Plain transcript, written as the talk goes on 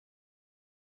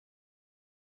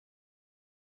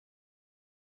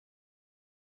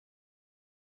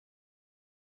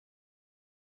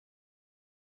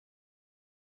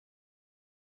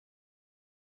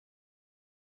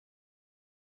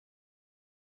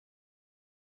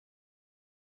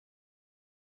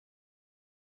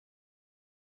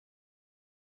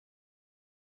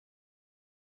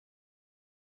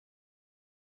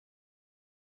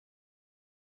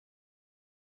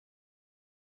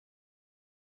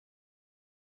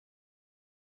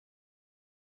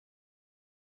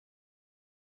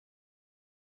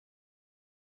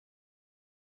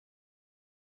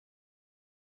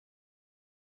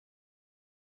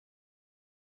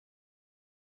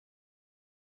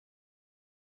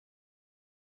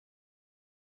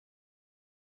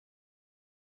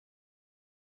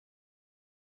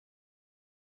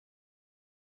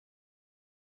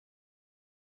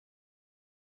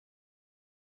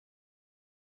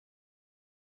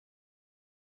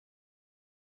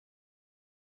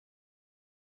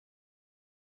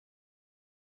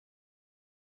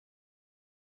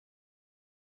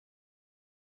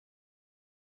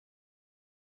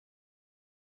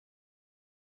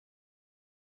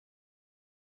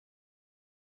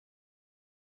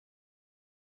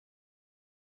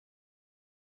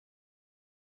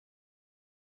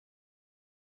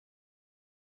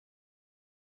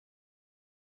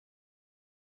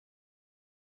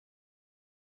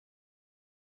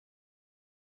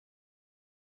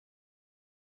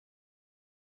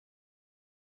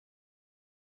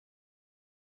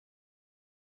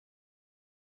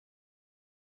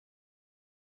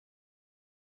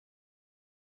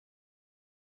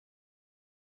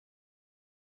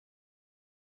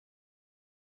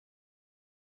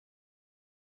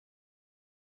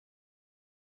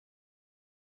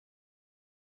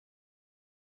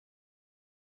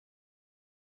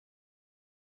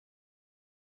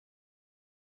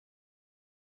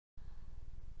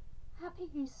Happy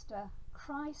Easter,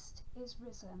 Christ is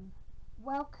risen.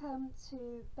 Welcome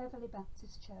to Beverley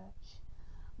Baptist Church.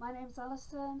 My name's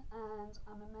Alison and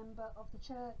I'm a member of the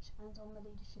church and on the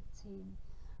leadership team,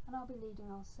 and I'll be leading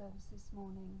our service this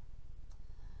morning.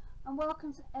 And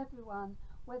welcome to everyone,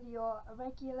 whether you're a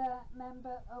regular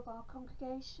member of our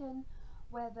congregation,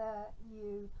 whether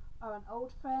you are an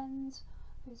old friend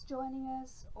who's joining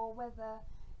us, or whether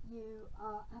you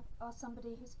are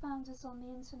somebody who's found us on the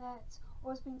internet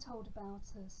or has been told about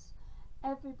us.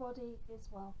 Everybody is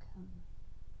welcome.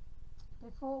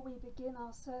 Before we begin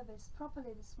our service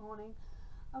properly this morning,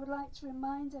 I would like to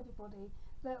remind everybody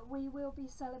that we will be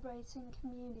celebrating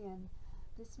communion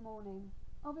this morning.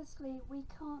 Obviously we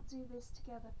can't do this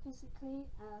together physically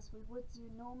as we would do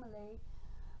normally,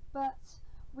 but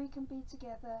we can be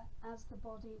together as the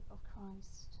body of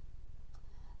Christ.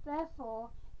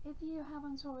 Therefore, if you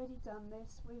haven't already done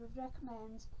this, we would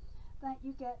recommend that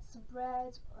you get some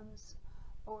bread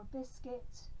or a biscuit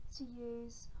to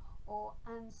use,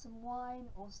 and some wine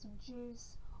or some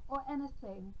juice or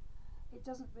anything. It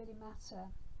doesn't really matter.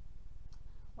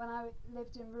 When I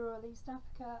lived in rural East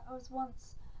Africa, I was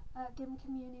once given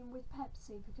communion with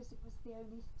Pepsi because it was the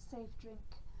only safe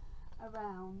drink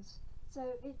around. So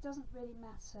it doesn't really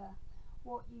matter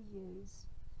what you use.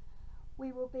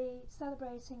 We will be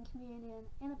celebrating communion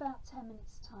in about 10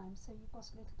 minutes time, so you've got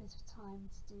a little bit of time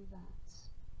to do that.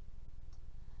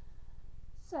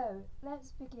 So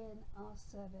let's begin our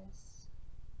service.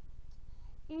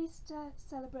 Easter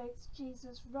celebrates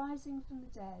Jesus rising from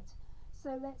the dead,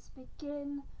 so let's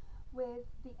begin with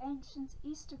the ancient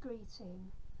Easter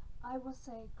greeting. I will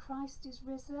say, Christ is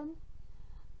risen,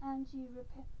 and you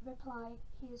reply,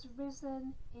 he is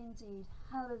risen indeed.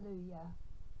 Hallelujah.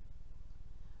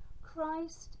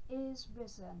 Christ is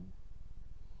risen.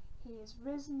 He is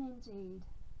risen indeed.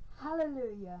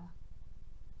 Hallelujah.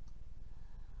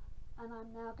 And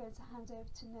I'm now going to hand over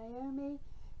to Naomi,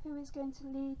 who is going to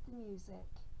lead the music.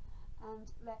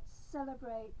 And let's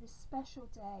celebrate this special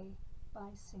day by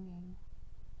singing.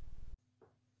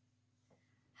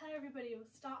 Hello everybody, we'll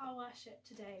start our worship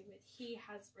today with He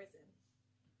Has Risen.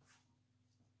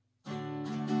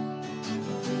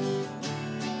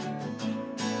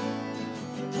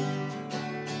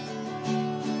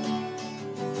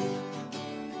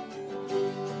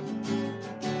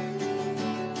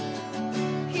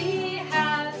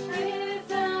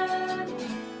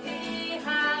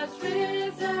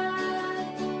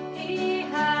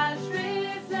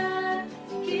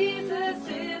 Jesus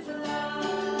is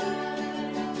alive.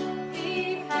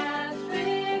 He has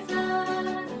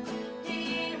risen.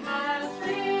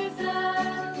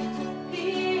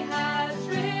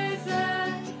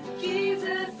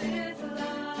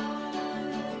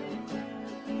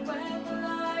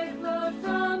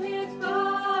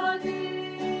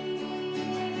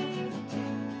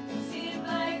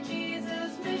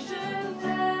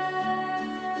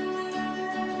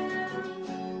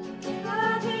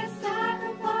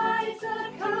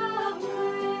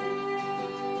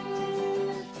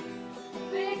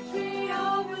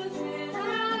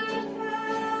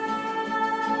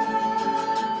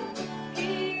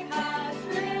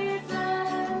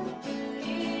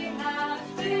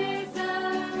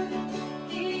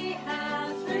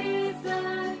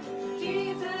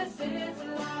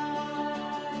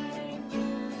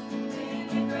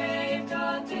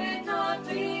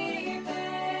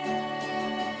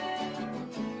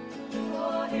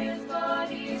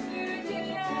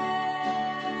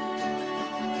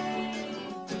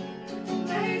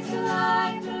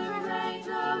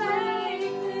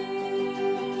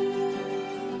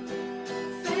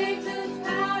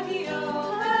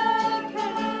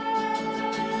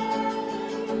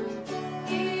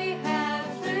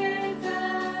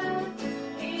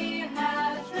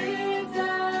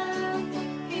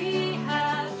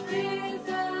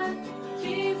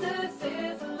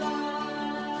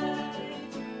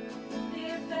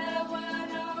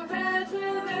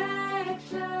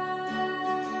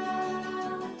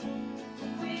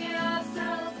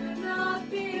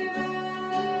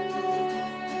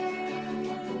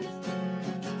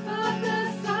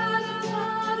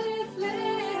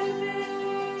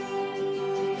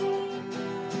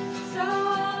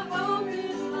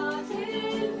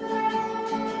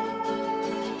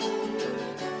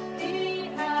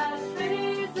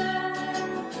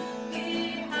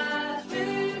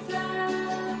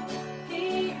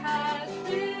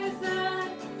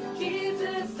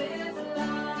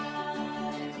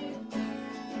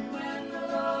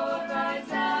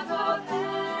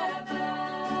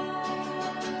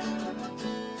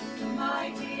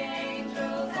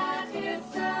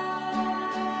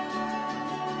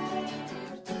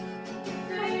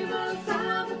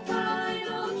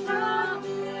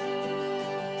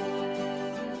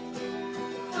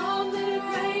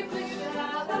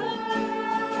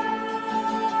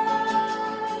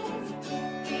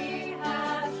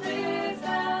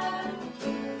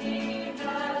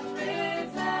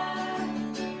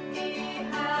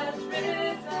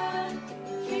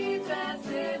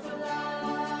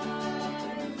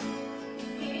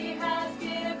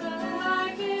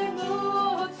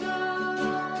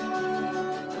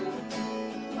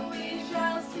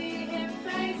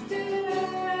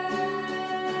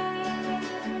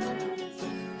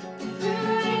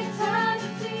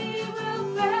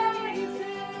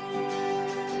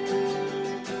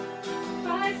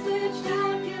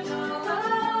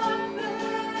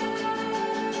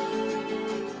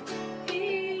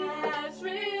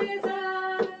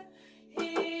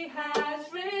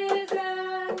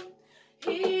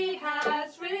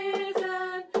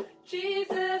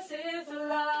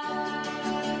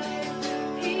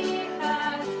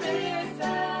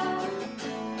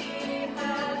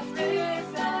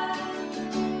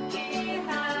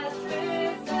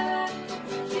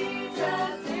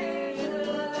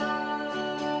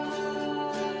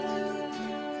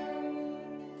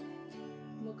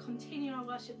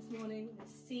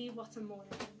 See what a morning.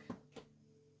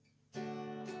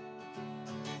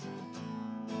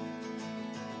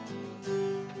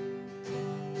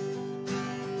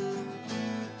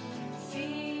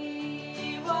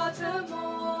 See what a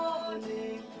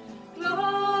morning,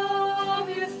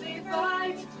 gloriously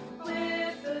bright,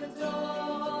 with the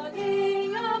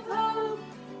dawning of hope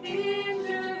in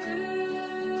Jerusalem.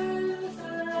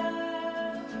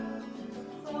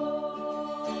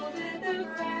 Folded the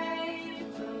grave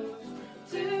clothes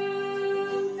to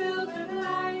fill the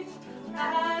night,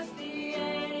 as the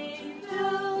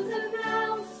angels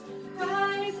announced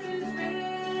Christ is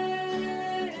risen.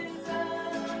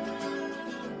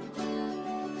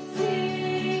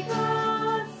 See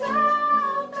God's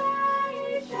salvation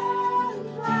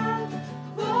plan,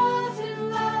 bought in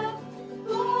love,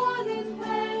 born in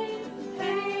pain,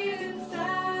 paid in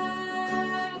sacrifice.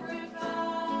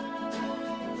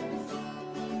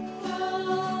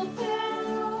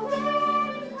 Fulfilled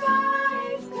in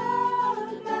Christ the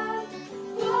man,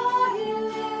 for he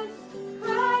lives,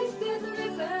 Christ is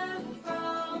risen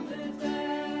from the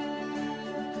dead.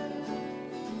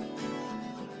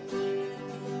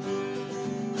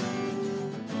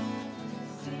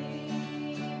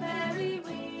 See Mary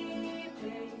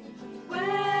weeping,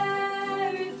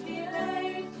 where is he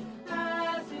laid?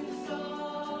 As in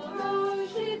sorrow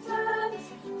she turns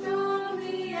from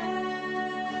the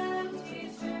empty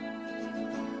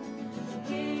tomb.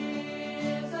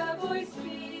 Hears a voice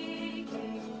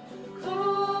speaking,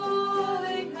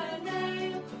 calling her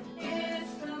name.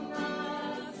 It's the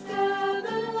Master,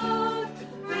 the Lord,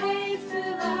 raised to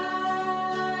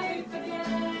life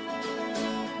again.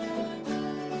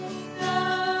 The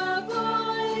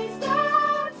voice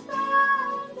that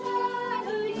spans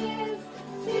the years,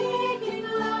 speaking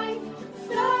life,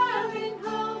 stirring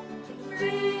hope,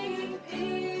 bringing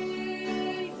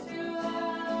peace to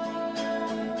us,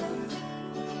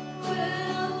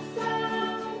 will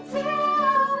sound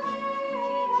till he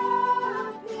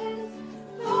appears,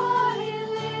 for he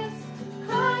lives,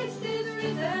 Christ is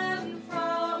risen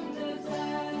from the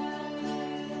dead.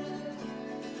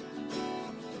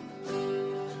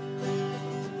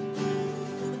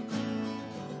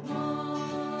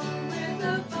 One with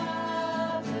the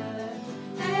Father,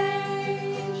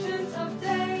 Ancient of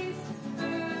Days,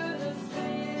 through the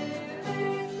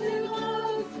Spirit who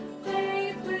glows,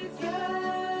 faith with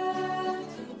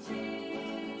certainty.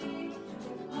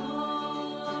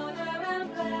 Honor and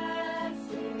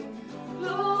blessing,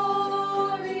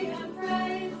 glory and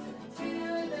praise to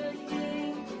the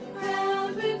King,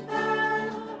 crowned with power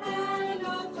and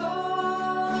authority.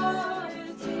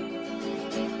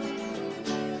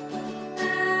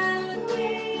 And we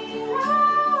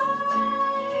are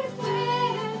raised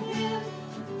with him.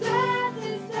 Death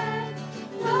is dead,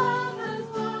 love has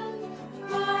won,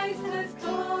 Christ has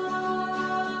conquered.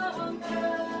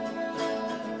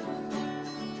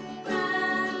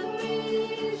 And we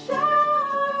shall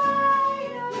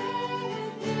reign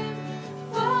with him,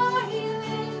 for he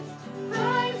lives,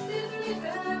 Christ is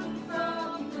risen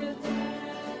from the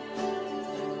dead.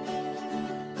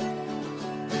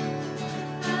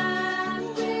 And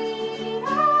we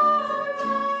are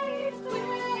raised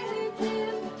with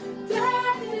him.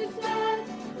 Death is dead,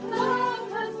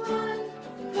 love has won,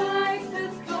 Christ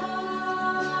has conquered.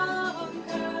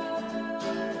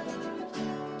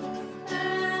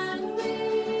 And we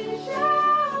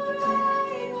shall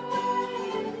reign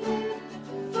with him,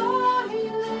 for he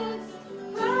lives,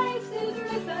 Christ is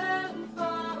risen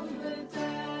from the dead.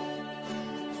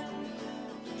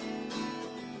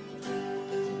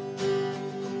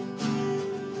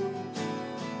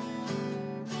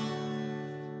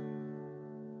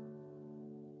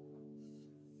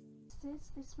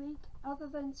 This week, other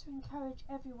than to encourage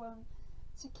everyone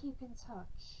to keep in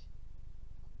touch.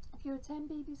 If you attend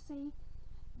BBC,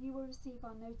 you will receive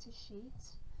our notice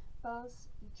sheet, Buzz,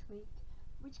 each week,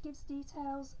 which gives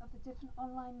details of the different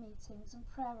online meetings and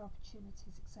prayer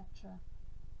opportunities, etc.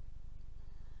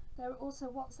 There are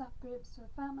also WhatsApp groups for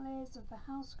families and for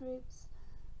house groups.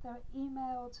 There are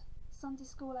emailed Sunday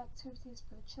school activities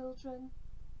for the children.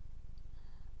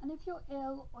 And if you're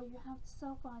ill, or you have to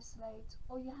self-isolate,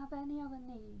 or you have any other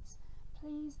needs,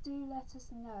 please do let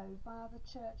us know via the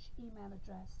church email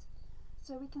address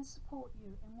so we can support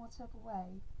you in whatever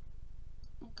way,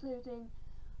 including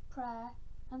prayer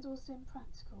and also in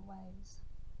practical ways.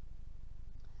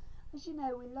 As you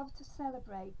know, we love to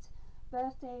celebrate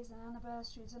birthdays and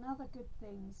anniversaries and other good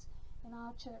things in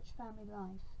our church family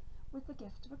life with the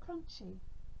gift of a crunchie.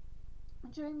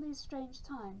 And during these strange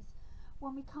times,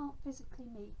 when we can't physically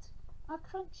meet, our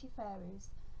crunchie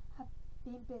fairies have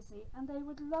been busy, and they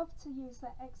would love to use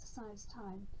their exercise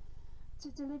time to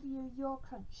deliver you your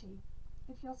crunchy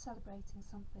if you're celebrating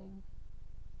something.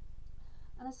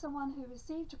 And as someone who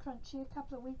received a crunchy a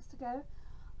couple of weeks ago,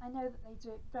 I know that they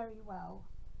do it very well.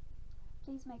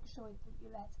 Please make sure that you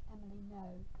let Emily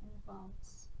know in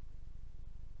advance.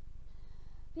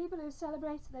 People who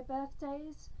celebrated their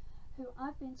birthdays, who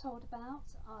I've been told about,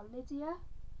 are Lydia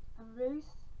and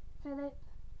Ruth, Philip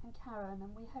and Karen,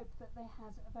 and we hope that they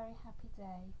had a very happy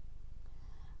day.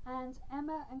 And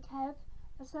Emma and Kev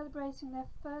are celebrating their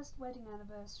first wedding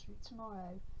anniversary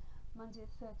tomorrow, Monday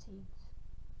the 13th.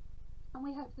 And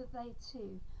we hope that they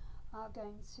too are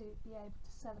going to be able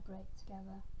to celebrate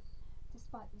together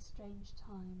despite these strange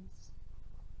times.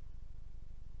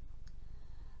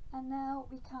 And now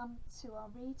we come to our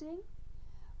reading,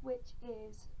 which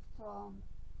is from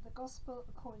the Gospel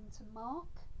according to Mark,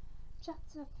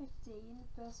 chapter 15,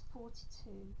 verse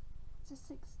 42 to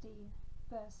 16,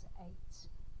 verse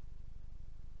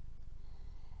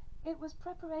 8. It was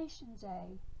preparation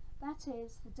day, that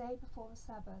is, the day before the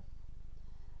Sabbath.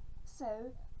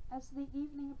 So, as the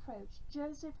evening approached,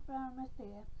 Joseph of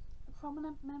Arimathea, a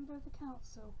prominent member of the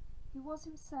council, who was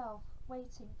himself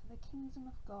waiting for the kingdom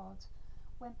of God,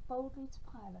 went boldly to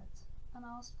Pilate and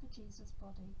asked for Jesus'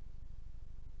 body.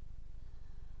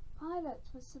 Pilate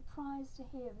was surprised to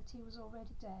hear that he was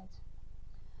already dead.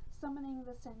 Summoning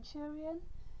the centurion,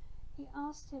 he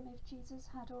asked him if Jesus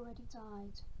had already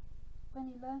died. When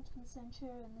he learnt from the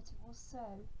centurion that it was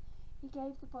so, he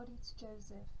gave the body to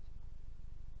Joseph.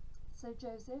 So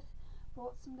Joseph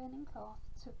brought some linen cloth,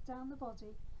 took down the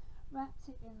body, wrapped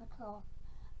it in the cloth,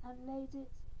 and laid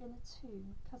it in a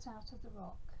tomb cut out of the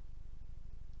rock.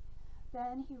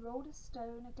 Then he rolled a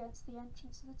stone against the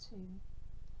entrance of the tomb.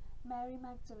 Mary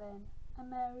Magdalene and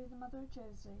Mary, the mother of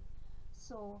Joseph,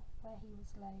 saw where he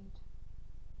was laid.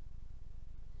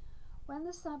 When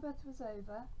the Sabbath was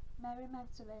over, Mary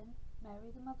Magdalene,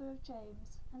 Mary, the mother of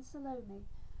James, and Salome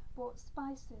bought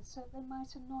spices so that they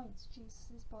might anoint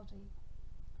Jesus' body.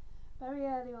 Very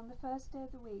early on the first day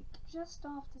of the week, just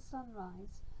after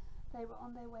sunrise, they were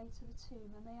on their way to the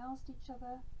tomb, and they asked each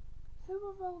other, "Who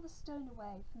will roll the stone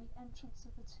away from the entrance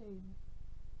of the tomb?"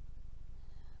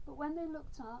 But when they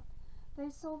looked up, they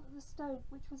saw that the stone,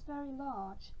 which was very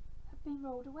large, had been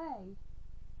rolled away.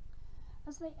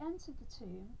 As they entered the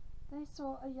tomb, they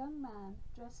saw a young man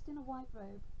dressed in a white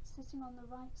robe sitting on the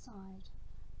right side,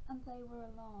 and they were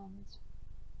alarmed.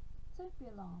 "Don't be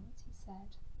alarmed," he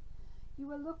said. "You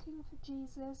are looking for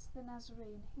Jesus the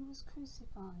Nazarene who was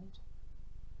crucified.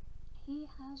 He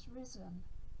has risen.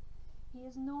 He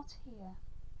is not here.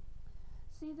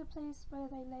 See the place where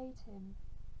they laid him.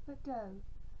 But go,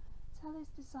 tell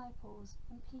his disciples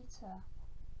and Peter,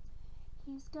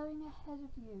 he is going ahead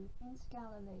of you into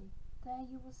Galilee. There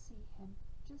you will see him,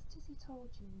 just as he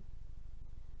told you."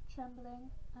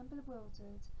 Trembling and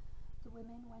bewildered, the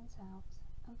women went out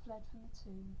and fled from the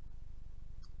tomb.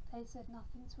 They said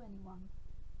nothing to anyone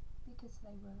because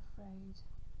they were afraid.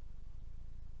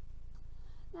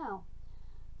 Now,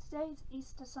 today's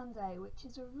Easter Sunday, which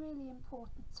is a really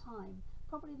important time,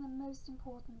 probably the most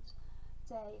important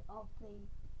day of the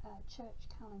church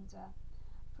calendar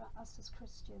for us as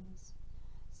Christians.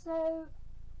 So,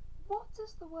 what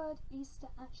does the word Easter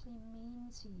actually mean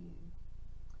to you?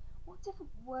 What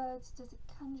different words does it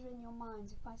conjure in your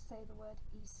mind if I say the word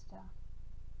Easter?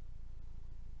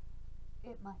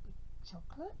 It might be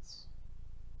chocolate,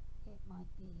 it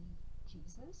might be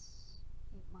Jesus,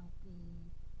 it might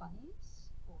be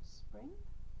bunnies or spring.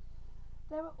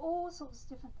 There are all sorts of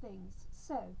different things.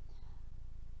 So,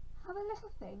 have a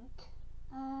little think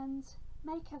and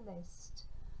make a list.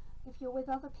 If you're with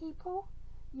other people,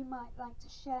 you might like to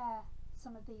share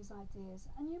some of these ideas,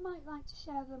 and you might like to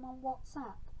share them on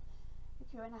WhatsApp.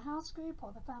 If you're in a house group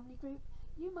or the family group,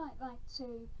 you might like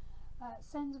to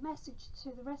send a message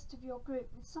to the rest of your group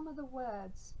with some of the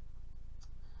words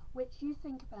which you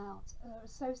think about are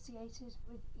associated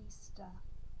with Easter.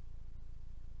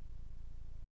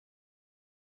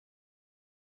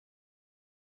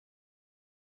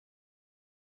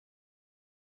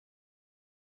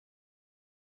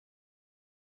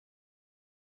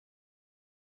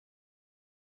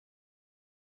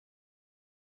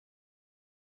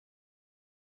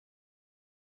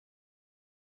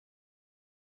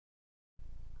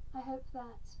 I hope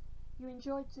that you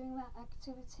enjoyed doing that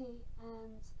activity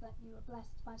and that you were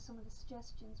blessed by some of the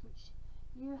suggestions which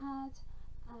you had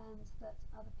and that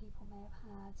other people may have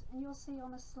had. And you'll see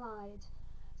on a slide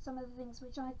some of the things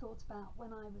which I thought about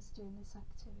when I was doing this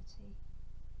activity.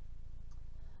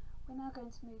 We're now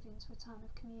going to move into a time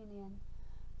of communion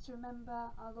to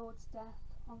remember our Lord's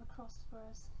death on the cross for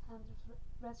us and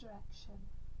resurrection.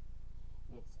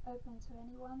 It's open to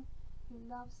anyone who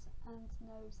loves and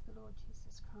knows the Lord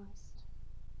Jesus Christ.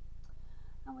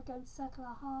 And we're going to settle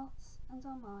our hearts and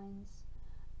our minds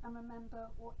and remember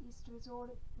what Easter is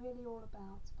really all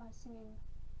about by singing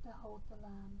Behold the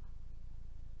Lamb.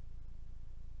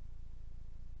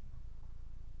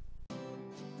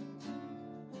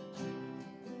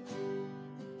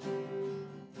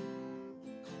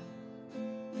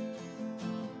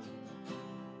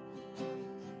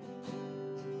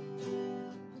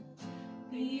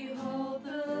 Behold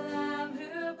the Lamb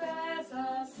who bears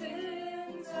our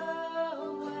sins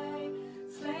away,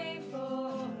 slain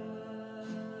for us.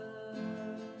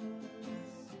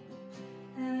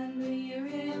 And we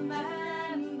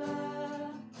remember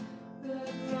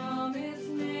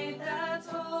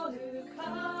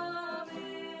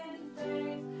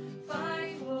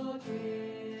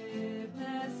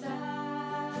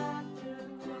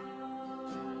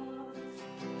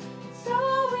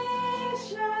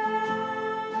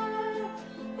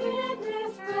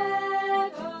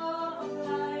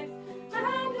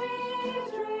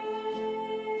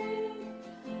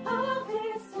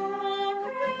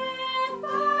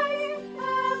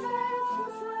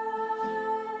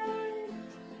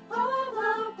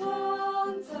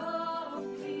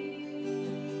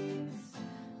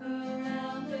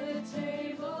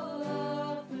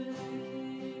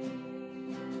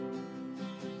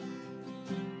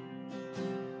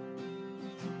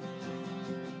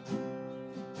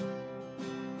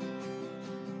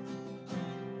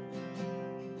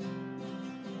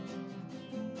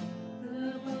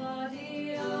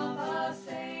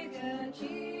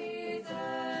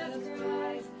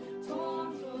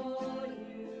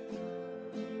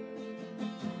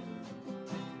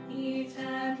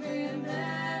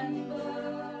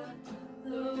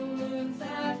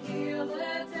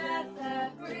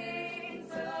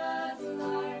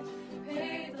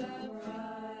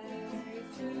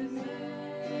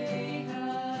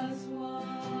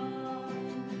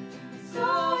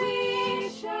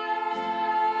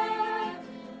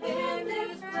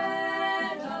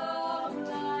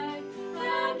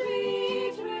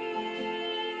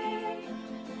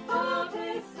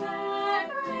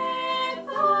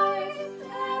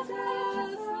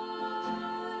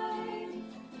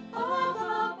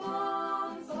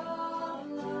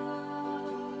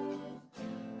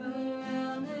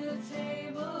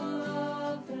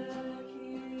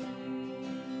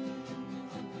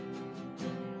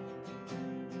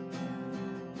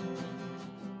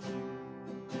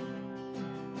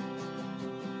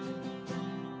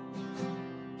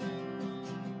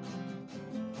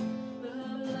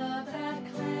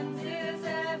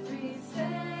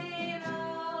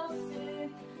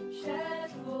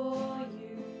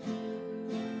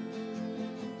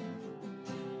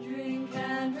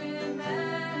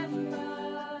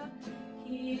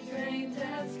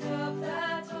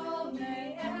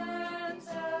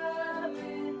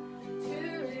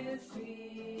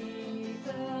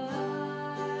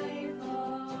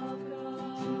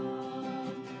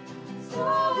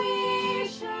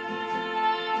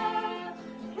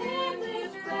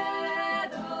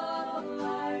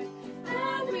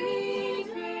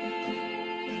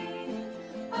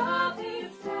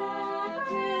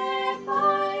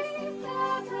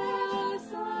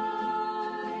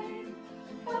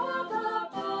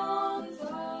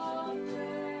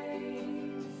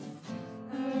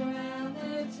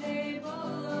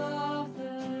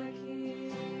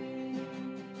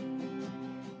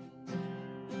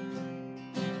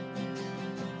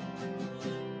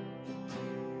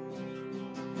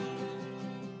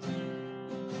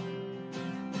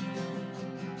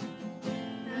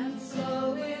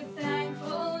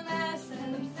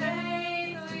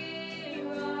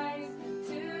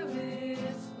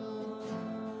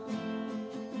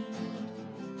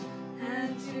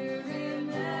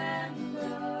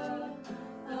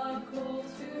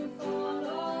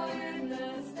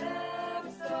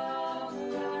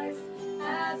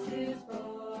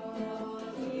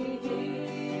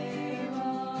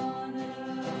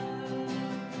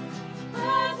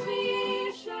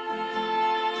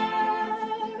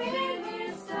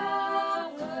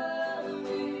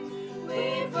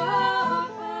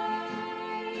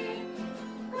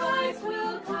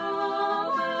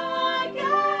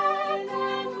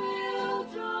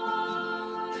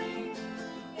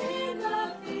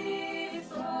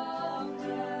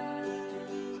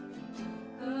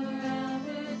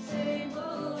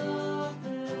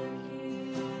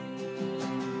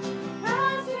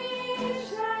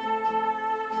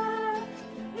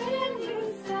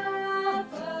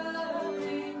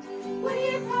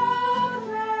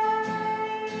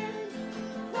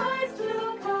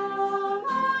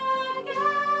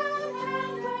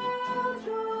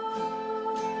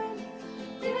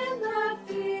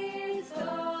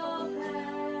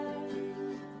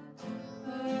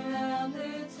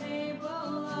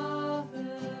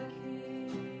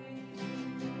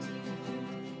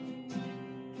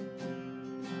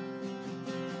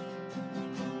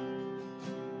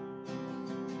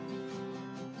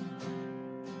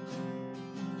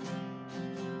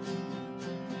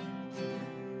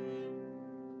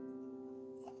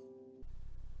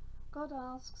God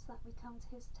asks that we come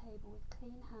to his table with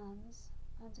clean hands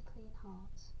and a clean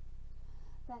heart.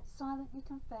 Let's silently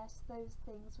confess those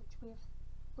things which we have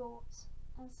thought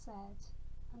and said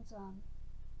and done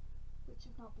which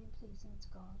have not been pleasing to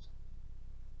God.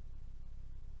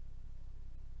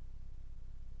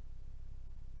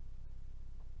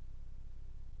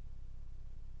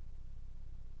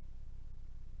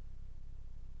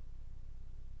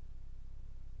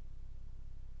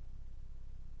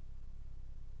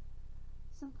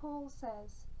 St. Paul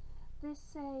says, "This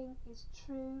saying is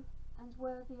true and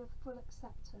worthy of full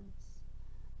acceptance,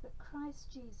 that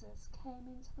Christ Jesus came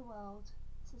into the world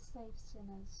to save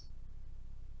sinners."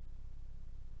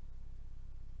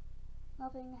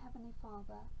 Loving Heavenly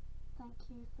Father, thank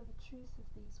you for the truth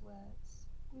of these words.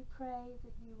 We pray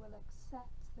that you will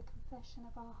accept the confession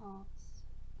of our hearts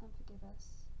and forgive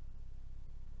us.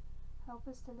 Help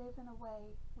us to live in a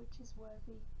way which is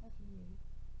worthy of you.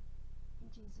 In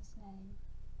Jesus' name,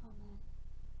 Amen.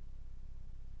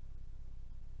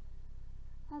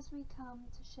 As we come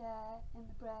to share in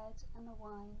the bread and the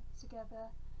wine together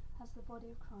as the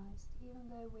body of Christ, even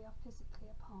though we are physically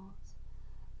apart,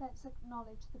 let's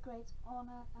acknowledge the great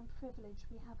honour and privilege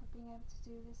we have of being able to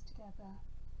do this together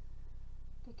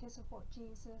because of what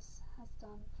Jesus has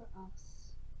done for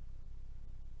us.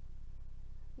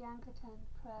 The Anglican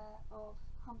prayer of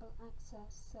humble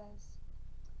access says,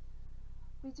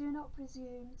 "We do not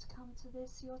presume to come to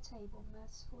this your table,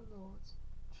 merciful Lord,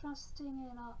 trusting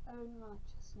in our own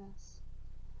righteousness,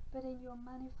 but in your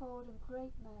manifold and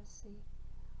great mercy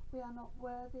we are not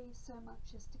worthy so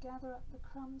much as to gather up the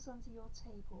crumbs under your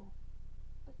table.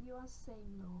 But you are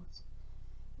same, Lord,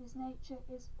 whose nature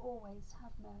is always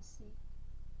have mercy.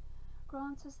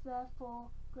 Grant us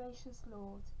therefore, gracious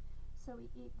Lord, so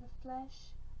we eat the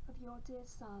flesh of your dear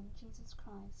Son, Jesus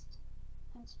Christ,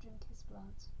 and to drink his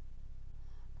blood,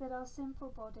 that our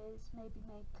sinful bodies may be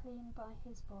made clean by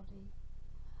his body,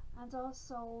 and our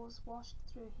souls washed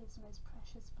through his most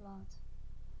precious blood,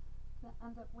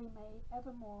 and that we may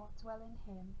evermore dwell in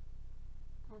him,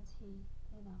 and he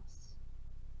in us.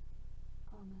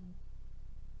 Amen."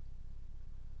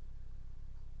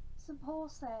 St. Paul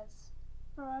says,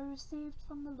 "For I received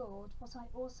from the Lord what I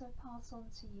also pass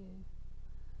on to you.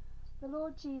 The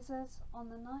Lord Jesus, on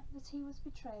the night that he was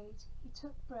betrayed, he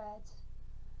took bread,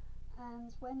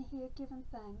 and when he had given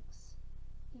thanks,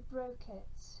 he broke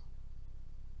it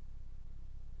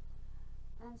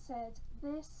and said,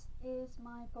 'This is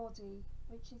my body,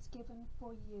 which is given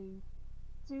for you.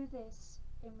 Do this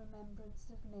in remembrance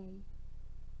of me.'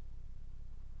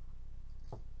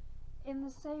 In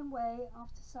the same way,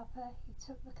 after supper, he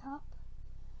took the cup,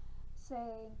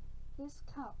 saying, 'This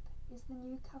cup is the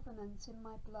new covenant in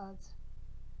my blood.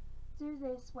 Do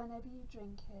this whenever you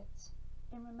drink it,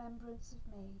 in remembrance of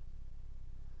me.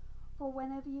 For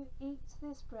whenever you eat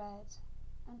this bread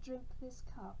and drink this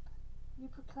cup, you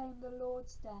proclaim the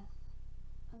Lord's death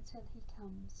until he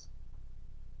comes.'"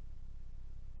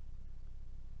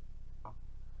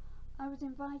 I would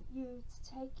invite you to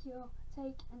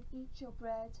take and eat your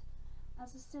bread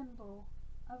as a symbol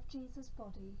of Jesus'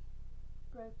 body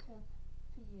broken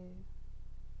for you.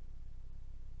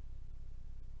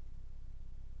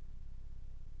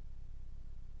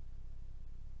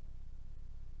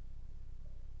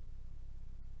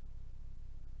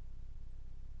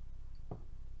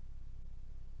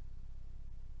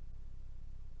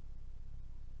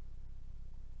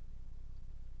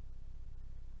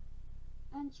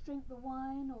 And drink the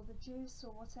wine or the juice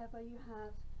or whatever you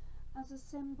have as a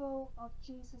symbol of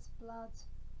Jesus' blood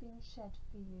being shed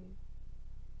for you.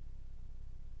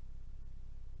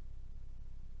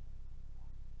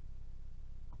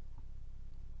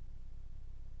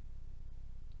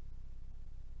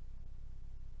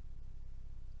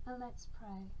 And let's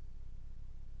pray.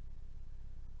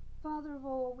 Father of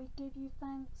all, we give you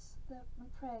thanks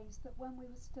and praise that when we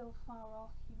were still far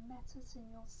off, you met us in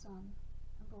your Son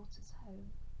and brought us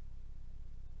home.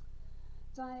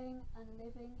 Dying and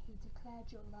living, he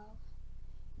declared your love.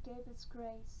 He gave us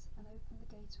grace and opened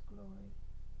the gate of glory.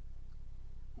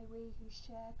 May we who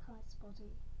share Christ's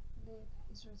body live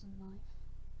his risen life.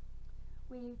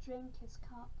 We who drink his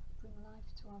cup bring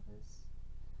life to others.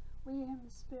 We whom the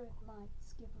Spirit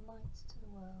lights give light to the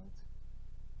world.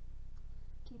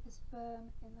 Keep us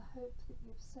firm in the hope that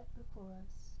you have set before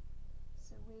us,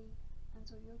 so we and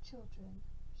all your children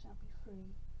shall be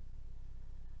free,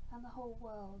 and the whole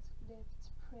world live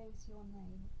to praise your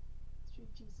name, through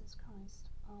Jesus Christ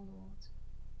our Lord.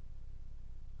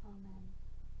 Amen.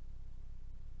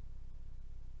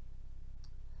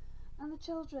 And the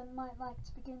children might like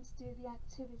to begin to do the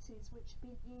activities which have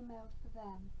been emailed for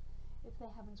them, if they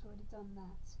haven't already done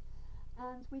that.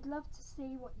 and we'd love to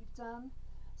see what you've done,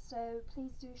 so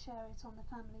please do share it on the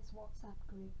family's WhatsApp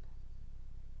group.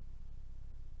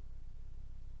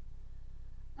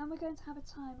 And we're going to have a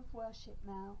time of worship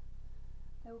now.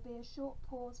 There will be a short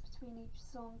pause between each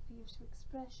song for you to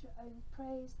express your own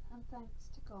praise and thanks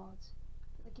to God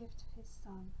for the gift of his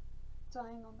Son,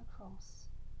 dying on the cross,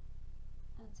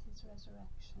 and his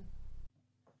resurrection.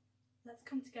 Let's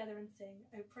come together and sing,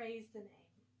 "Oh Praise the Name."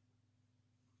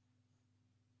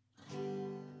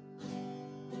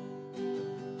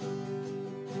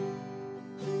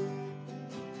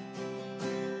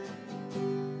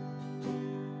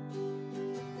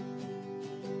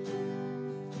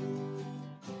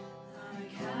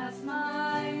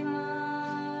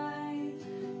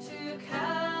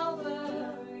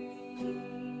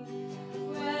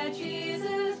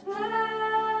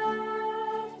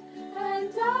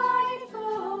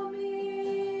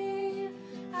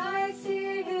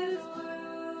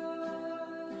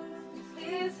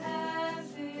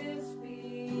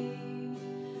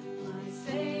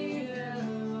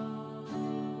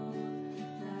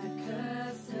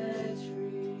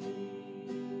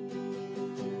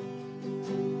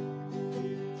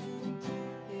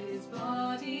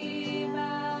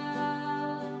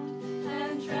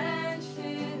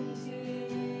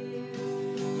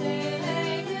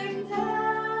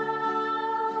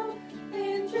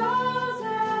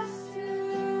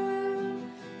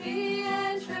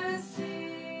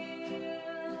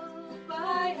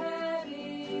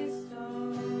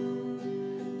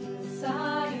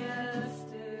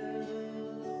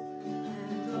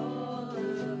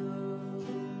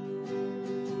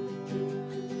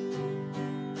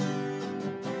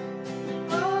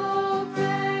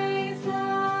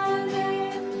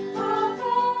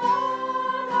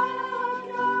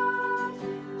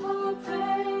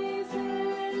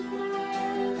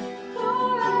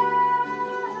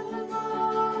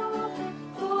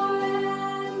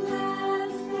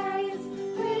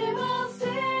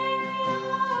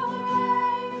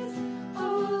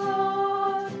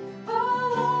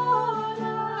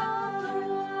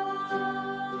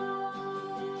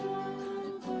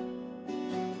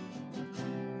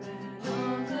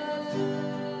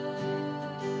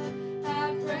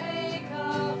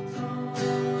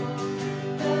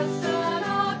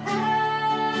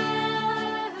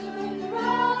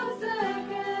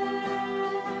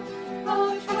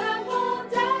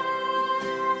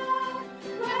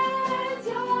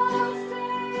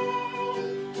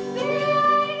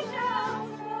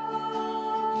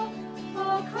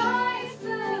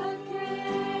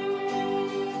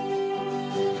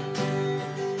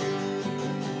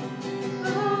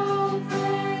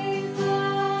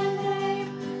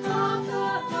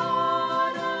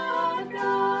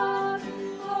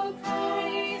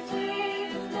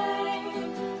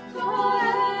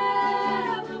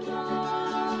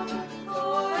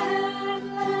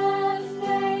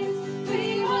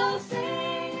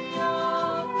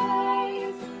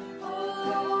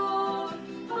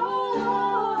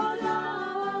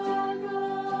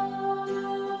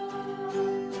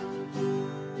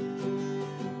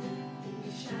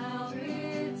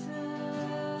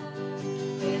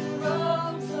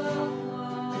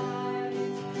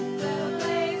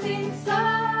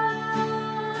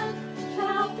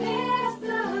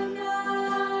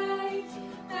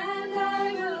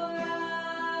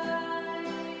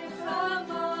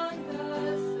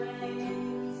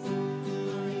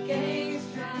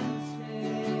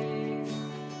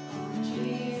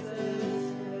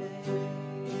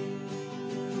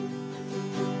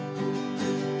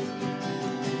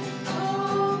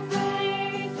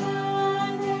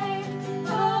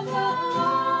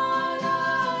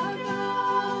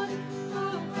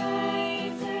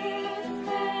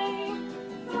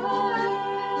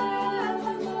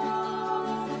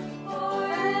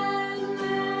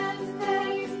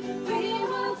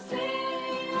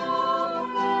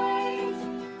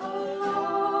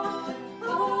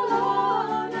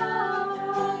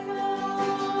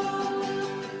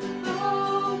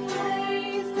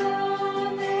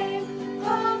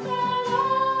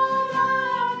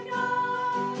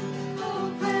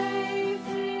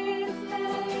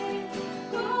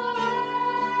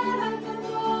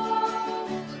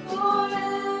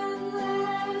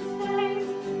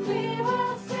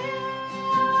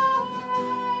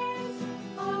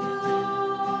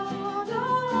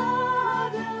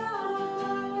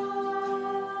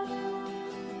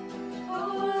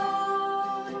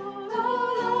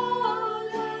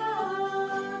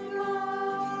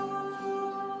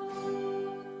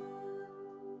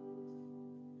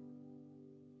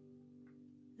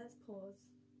 Let's pause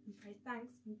and pray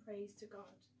thanks and praise to God.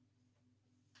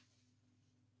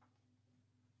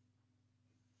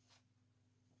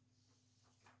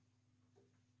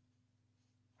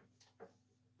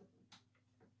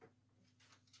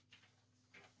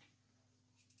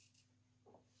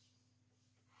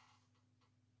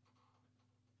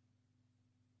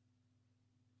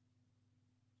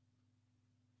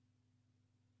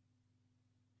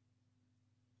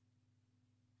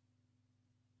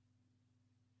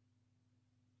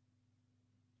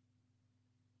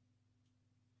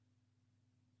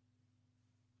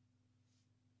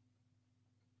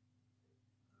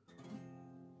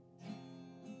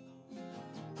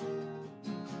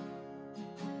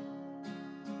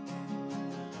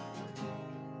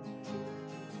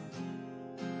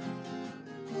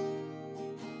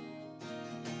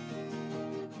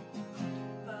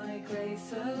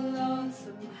 place alone,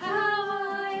 somehow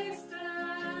I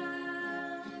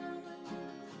stand,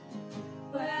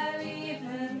 where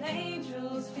even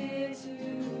angels fear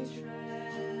to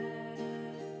tread,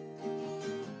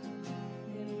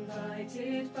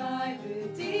 invited by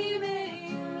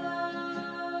redeeming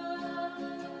love,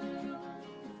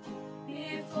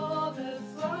 before the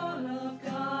throne of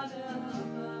God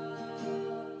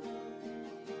above.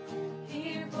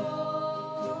 He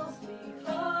rolls me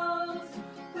close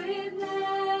with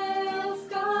nail-scarred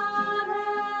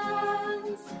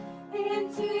hands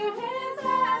into his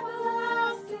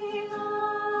everlasting arms.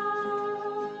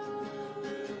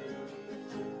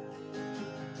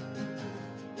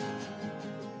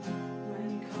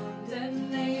 When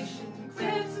condemnation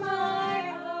grips my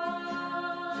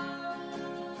heart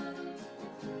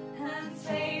and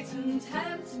Satan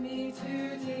tempts me to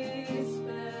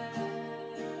despair,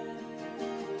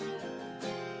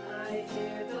 I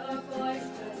hear the voice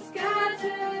that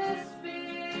scatters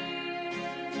fear.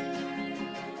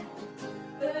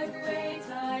 The great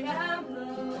I am, the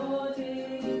Lord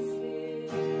is here.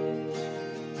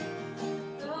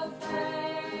 The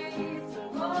faithful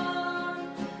one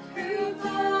who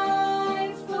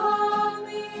fights for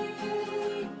me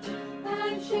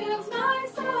and shields my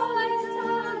soul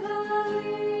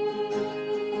eternally.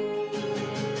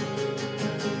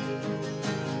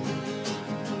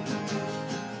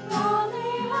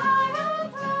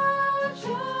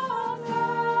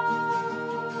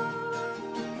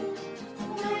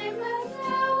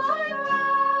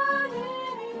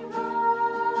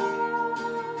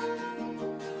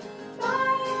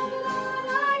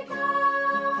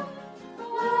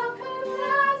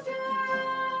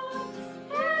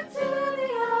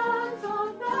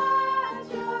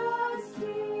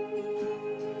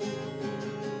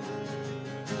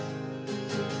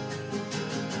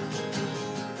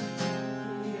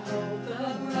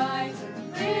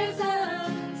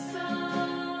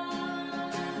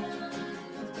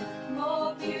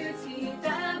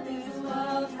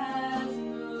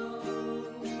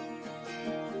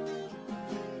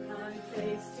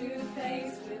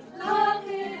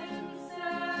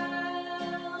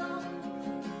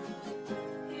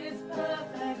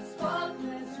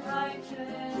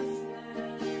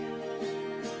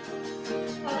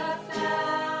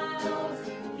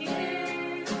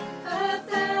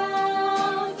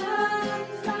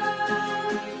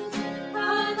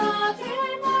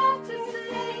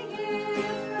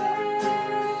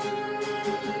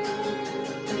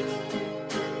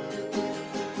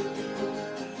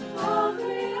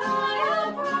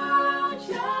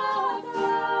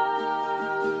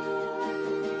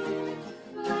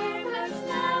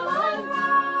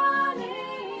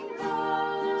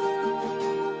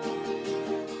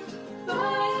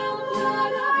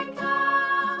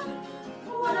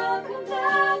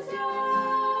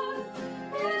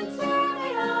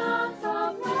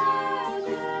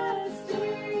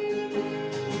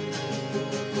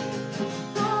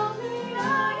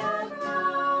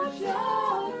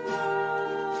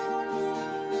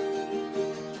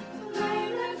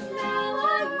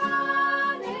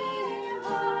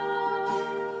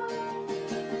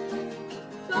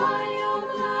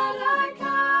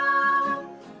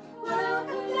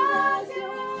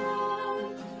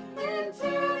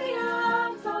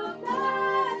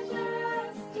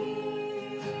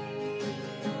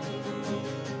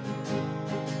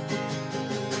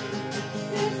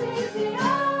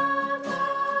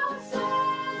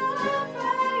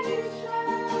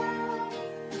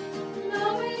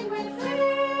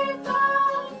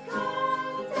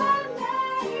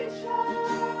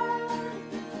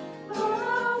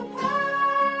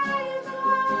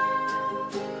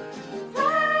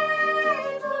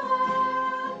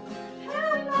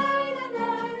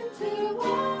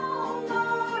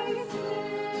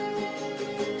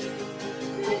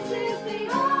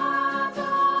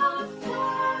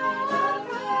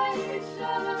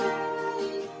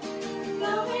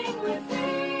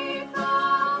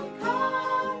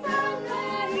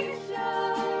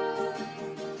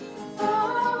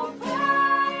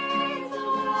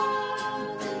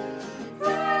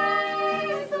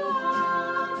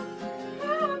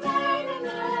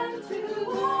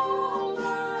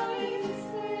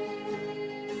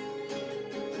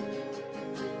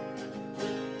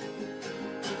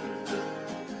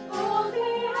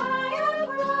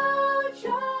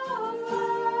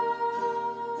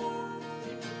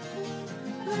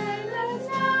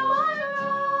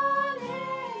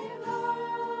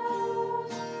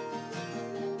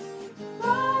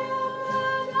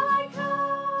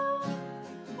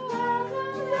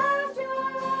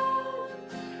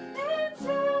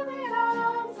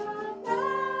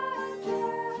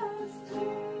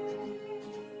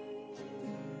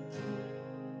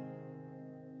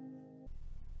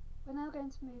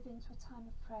 into a time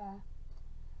of prayer.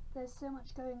 There's so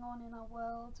much going on in our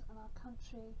world and our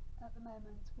country at the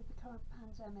moment with the current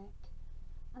pandemic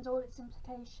and all its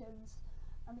implications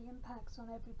and the impacts on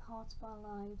every part of our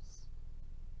lives.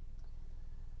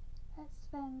 Let's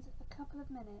spend a couple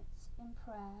of minutes in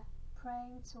prayer,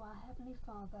 praying to our Heavenly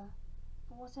Father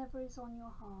for whatever is on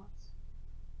your heart,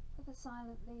 whether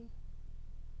silently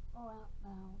or out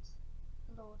loud.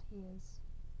 The Lord hears.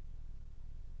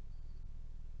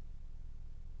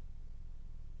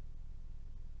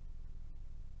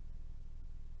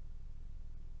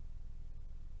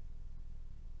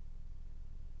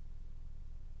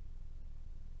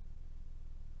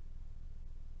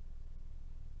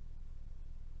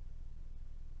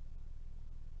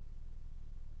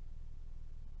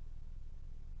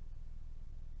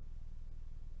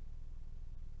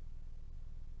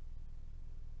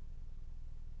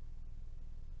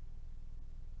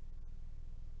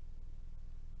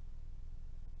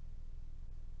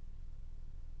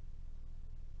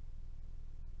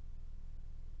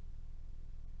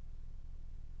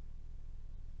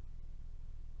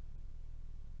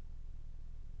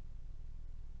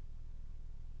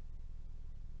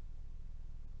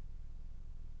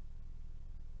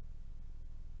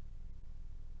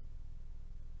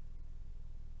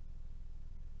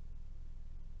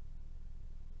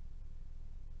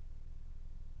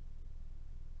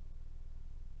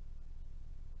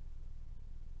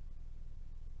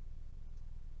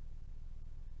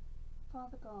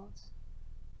 Father God,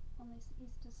 on this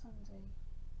Easter Sunday,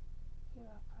 hear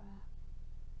our prayer.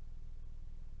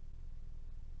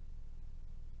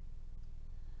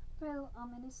 Phil, our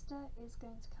minister, is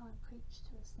going to come and preach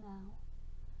to us now.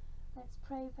 Let's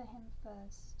pray for him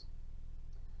first.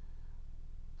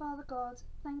 Father God,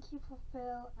 thank you for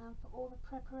Phil and for all the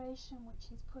preparation which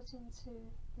he's put into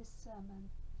this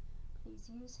sermon. Please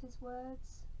use his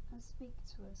words and speak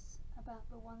to us about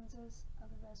the wonders of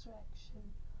the resurrection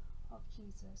of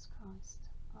Jesus Christ,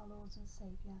 our Lord and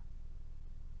Saviour.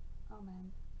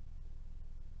 Amen.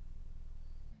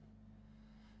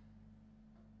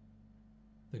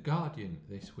 The Guardian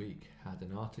this week had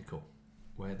an article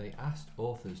where they asked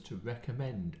authors to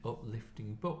recommend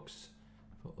uplifting books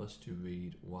for us to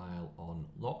read while on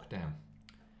lockdown.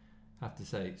 I have to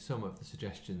say, some of the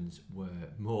suggestions were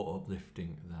more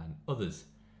uplifting than others.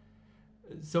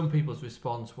 Some people's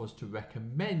response was to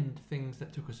recommend things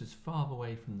that took us as far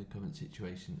away from the current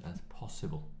situation as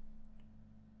possible.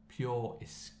 Pure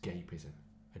escapism,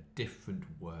 a different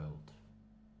world.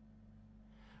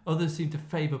 Others seemed to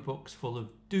favour books full of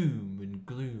doom and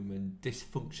gloom and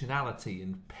dysfunctionality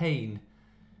and pain,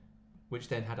 which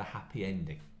then had a happy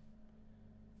ending,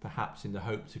 perhaps in the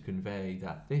hope to convey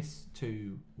that this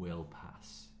too will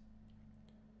pass.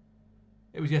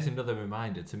 It was yet another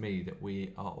reminder to me that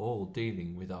we are all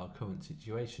dealing with our current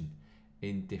situation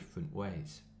in different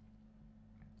ways.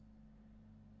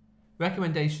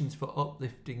 Recommendations for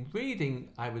uplifting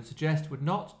reading, I would suggest, would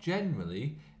not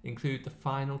generally include the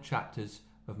final chapters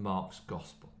of Mark's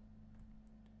Gospel.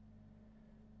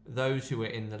 Those who were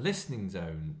in the listening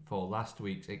zone for last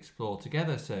week's Explore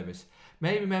Together service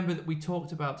may remember that we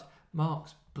talked about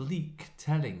Mark's bleak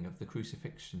telling of the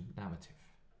crucifixion narrative,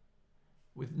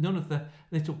 with none of the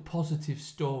little positive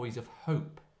stories of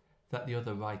hope that the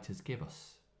other writers give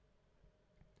us.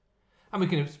 And we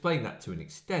can explain that to an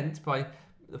extent by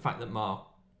the fact that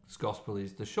Mark's Gospel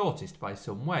is the shortest by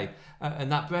some way, and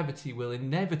that brevity will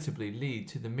inevitably lead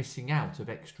to the missing out of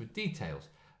extra details.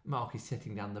 Mark is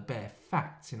setting down the bare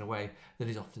facts in a way that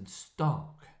is often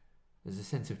stark. There's a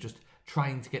sense of just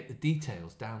trying to get the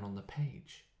details down on the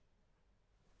page.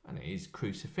 And it is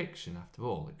crucifixion after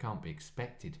all. It can't be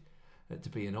expected to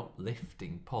be an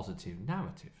uplifting, positive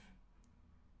narrative.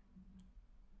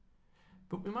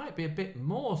 But we might be a bit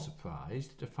more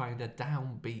surprised to find a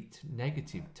downbeat,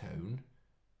 negative tone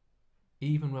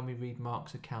even when we read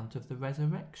Mark's account of the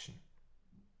resurrection.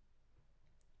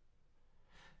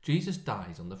 Jesus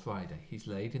dies on the Friday. He's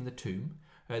laid in the tomb.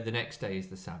 The next day is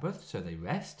the Sabbath, so they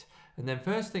rest. And then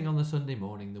first thing on the Sunday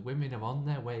morning, the women are on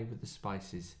their way with the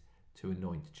spices to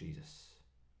anoint Jesus.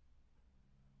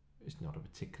 It's not a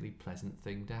particularly pleasant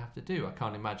thing to have to do. I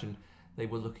can't imagine they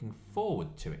were looking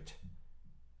forward to it.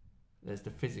 There's the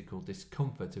physical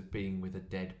discomfort of being with a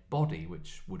dead body,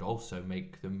 which would also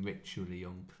make them ritually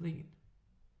unclean.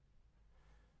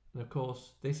 And of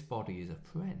course, this body is a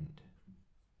friend,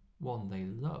 one they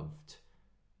loved.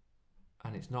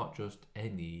 And it's not just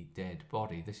any dead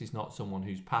body. This is not someone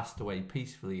who's passed away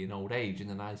peacefully in old age in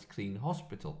a nice clean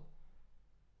hospital.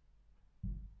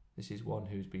 This is one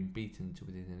who's been beaten to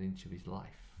within an inch of his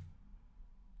life,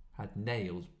 had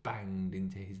nails banged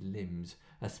into his limbs,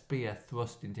 a spear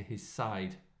thrust into his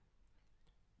side,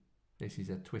 This is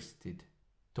a twisted,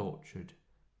 tortured,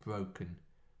 broken,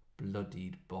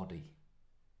 bloodied body,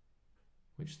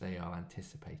 which they are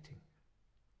anticipating.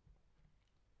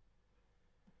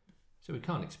 So we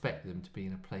can't expect them to be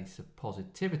in a place of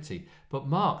positivity, but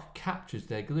Mark captures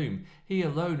their gloom. He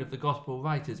alone of the gospel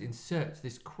writers inserts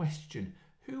this question: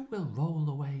 who will roll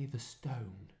away the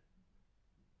stone?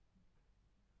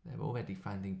 They're already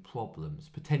finding problems,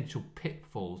 potential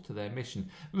pitfalls to their mission,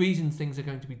 reasons things are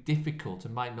going to be difficult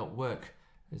and might not work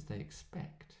as they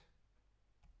expect.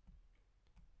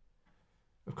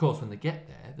 Of course, when they get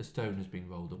there, the stone has been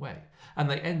rolled away, and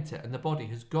they enter and the body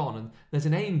has gone, and there's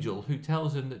an angel who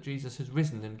tells them that Jesus has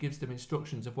risen and gives them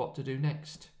instructions of what to do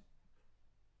next.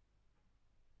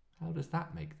 How does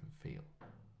that make them feel?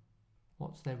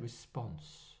 What's their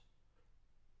response?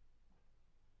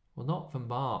 Well, not for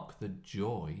Mark the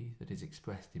joy that is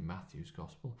expressed in Matthew's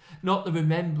Gospel, not the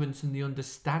remembrance and the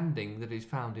understanding that is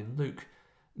found in Luke,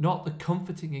 not the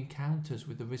comforting encounters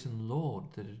with the risen Lord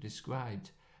that are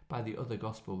described by the other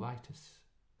Gospel writers.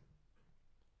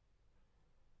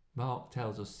 Mark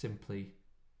tells us simply,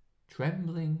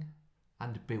 trembling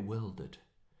and bewildered,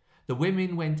 the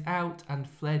women went out and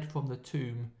fled from the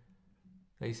tomb.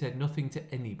 They said nothing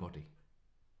to anybody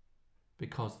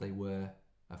because they were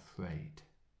afraid.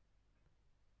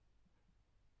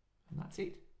 And that's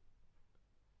it.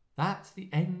 That's the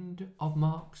end of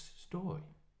Mark's story.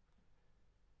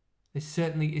 This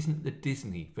certainly isn't the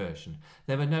Disney version.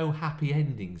 There are no happy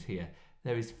endings here.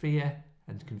 There is fear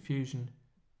and confusion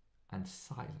and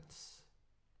silence.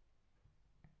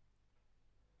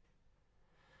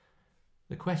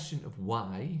 The question of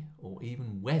why, or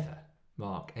even whether,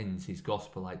 Mark ends his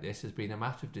gospel like this has been a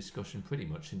matter of discussion pretty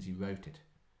much since he wrote it.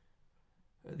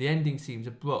 The ending seems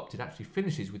abrupt. It actually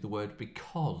finishes with the word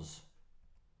because,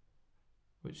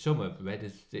 which some have read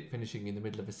as it finishing in the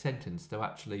middle of a sentence, though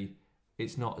actually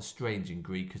it's not as strange in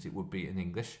Greek as it would be in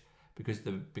English, because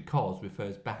the because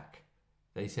refers back.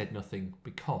 They said nothing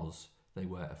because they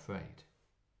were afraid.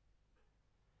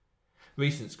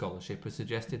 Recent scholarship has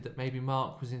suggested that maybe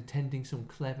Mark was intending some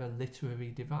clever literary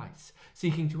device,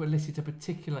 seeking to elicit a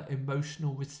particular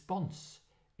emotional response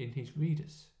in his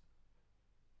readers.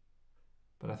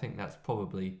 But I think that's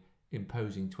probably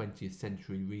imposing 20th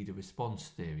century reader response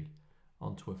theory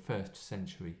onto a 1st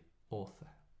century author.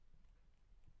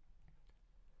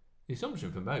 The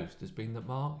assumption for most has been that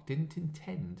Mark didn't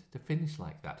intend to finish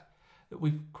like that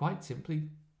we've quite simply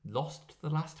lost the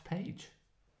last page,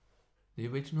 the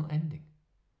original ending.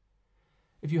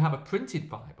 If you have a printed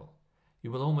Bible,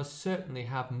 you will almost certainly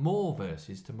have more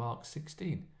verses to Mark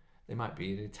 16. They might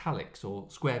be in italics or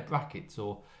square brackets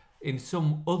or in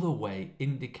some other way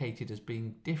indicated as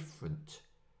being different.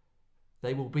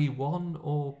 They will be one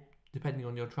or, depending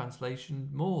on your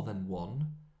translation, more than one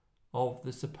of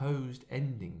the supposed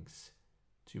endings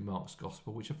to Mark's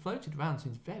Gospel, which have floated around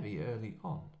since very early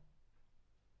on.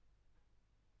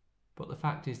 But the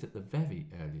fact is that the very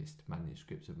earliest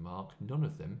manuscripts of Mark, none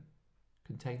of them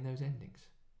contain those endings.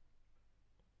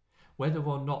 Whether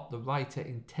or not the writer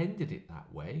intended it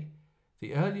that way,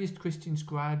 the earliest Christian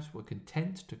scribes were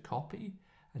content to copy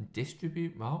and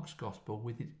distribute Mark's Gospel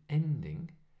with its ending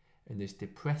in this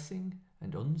depressing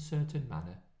and uncertain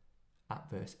manner at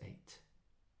verse 8.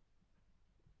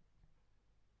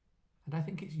 And I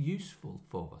think it's useful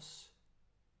for us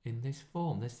in this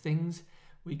form. There's things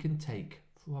we can take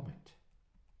from it.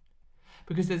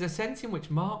 Because there's a sense in which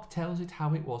Mark tells it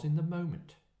how it was in the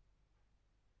moment.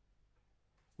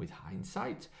 With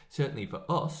hindsight, certainly for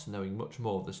us, knowing much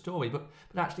more of the story, but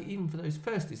actually even for those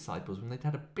first disciples, when they'd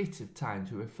had a bit of time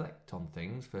to reflect on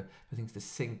things, for things to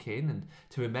sink in and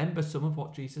to remember some of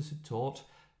what Jesus had taught,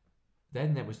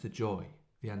 then there was the joy,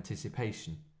 the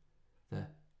anticipation, the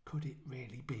could it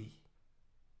really be,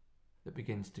 that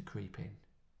begins to creep in.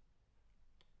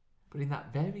 But in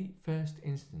that very first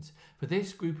instance, for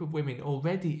this group of women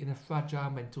already in a fragile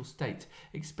mental state,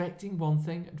 expecting one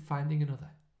thing and finding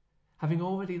another, having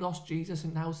already lost Jesus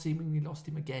and now seemingly lost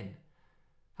him again,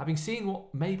 having seen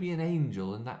what may be an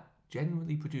angel, and that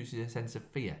generally produces a sense of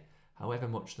fear, however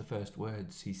much the first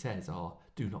words he says are,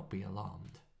 "Do not be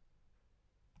alarmed."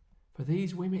 For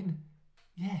these women,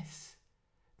 yes,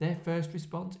 their first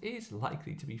response is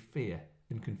likely to be fear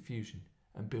and confusion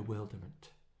and bewilderment.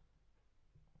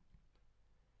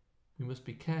 We must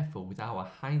be careful with our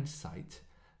hindsight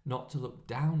not to look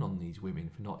down on these women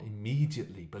for not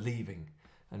immediately believing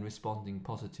and responding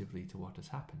positively to what has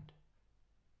happened.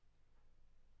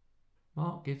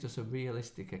 Mark gives us a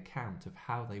realistic account of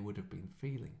how they would have been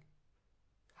feeling,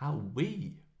 how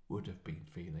we would have been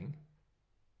feeling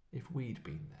if we'd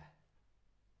been there.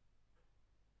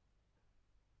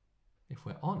 If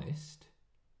we're honest,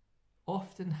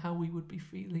 often how we would be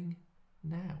feeling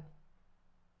now.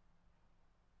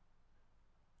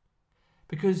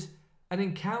 Because an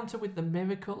encounter with the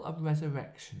miracle of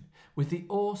resurrection, with the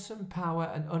awesome power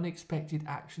and unexpected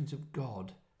actions of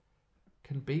God,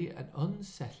 can be an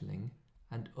unsettling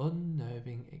and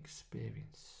unnerving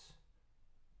experience.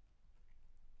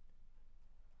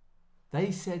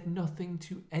 They said nothing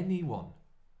to anyone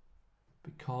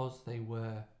because they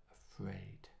were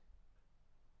afraid.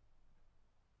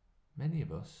 Many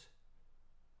of us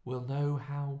will know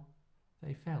how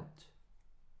they felt.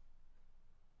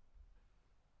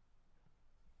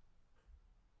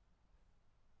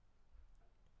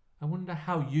 I wonder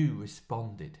how you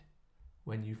responded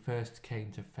when you first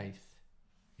came to faith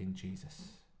in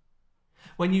Jesus.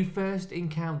 When you first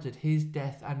encountered his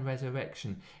death and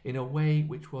resurrection in a way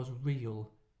which was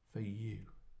real for you.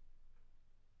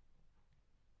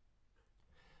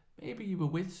 Maybe you were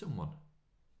with someone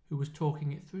who was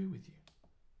talking it through with you.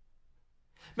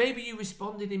 Maybe you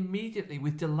responded immediately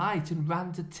with delight and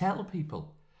ran to tell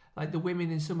people, like the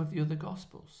women in some of the other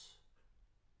Gospels.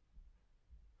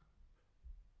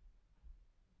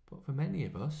 But for many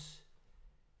of us,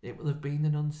 it will have been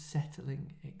an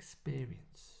unsettling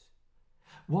experience.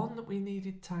 One that we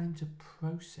needed time to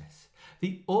process.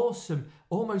 The awesome,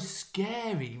 almost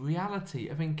scary reality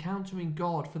of encountering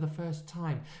God for the first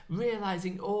time,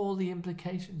 realizing all the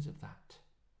implications of that.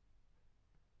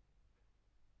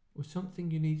 Was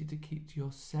something you needed to keep to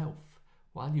yourself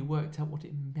while you worked out what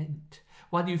it meant,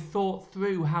 while you thought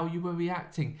through how you were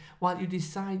reacting, while you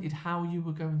decided how you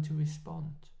were going to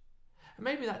respond. And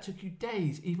maybe that took you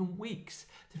days, even weeks,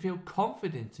 to feel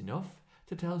confident enough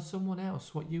to tell someone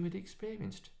else what you had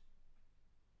experienced.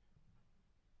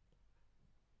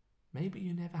 Maybe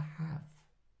you never have.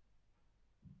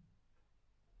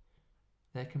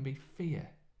 There can be fear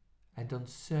and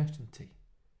uncertainty.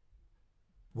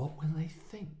 What will they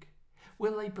think?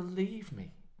 Will they believe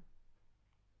me?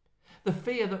 The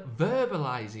fear that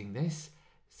verbalizing this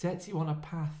sets you on a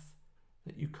path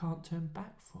that you can't turn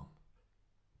back from.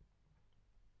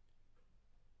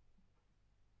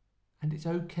 And it's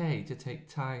okay to take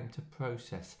time to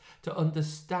process, to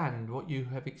understand what you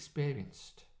have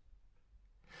experienced.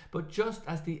 But just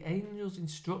as the angel's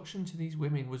instruction to these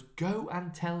women was go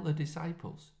and tell the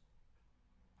disciples,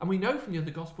 and we know from the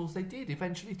other Gospels they did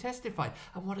eventually testify,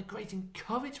 and what a great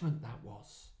encouragement that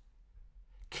was.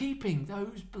 Keeping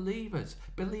those believers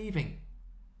believing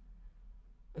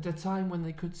at a time when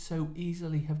they could so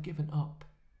easily have given up.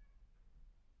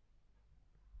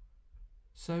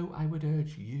 So I would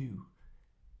urge you,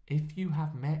 if you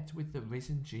have met with the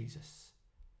risen Jesus,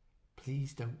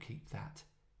 please don't keep that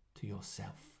to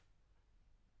yourself.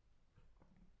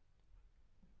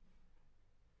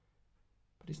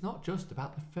 But it's not just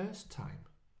about the first time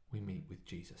we meet with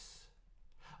Jesus.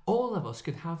 All of us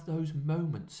can have those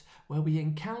moments where we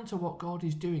encounter what God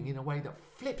is doing in a way that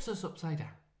flips us upside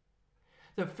down,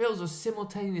 that fills us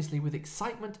simultaneously with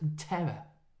excitement and terror.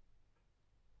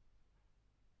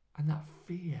 And that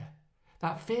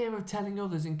fear of telling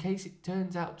others in case it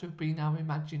turns out to have been our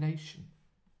imagination,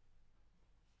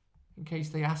 in case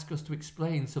they ask us to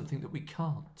explain something that we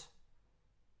can't,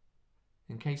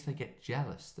 in case they get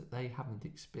jealous that they haven't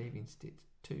experienced it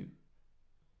too.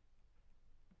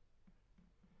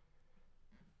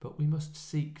 But we must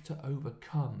seek to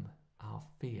overcome our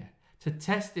fear, to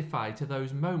testify to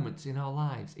those moments in our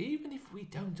lives, even if we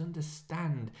don't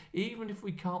understand, even if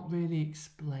we can't really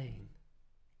explain.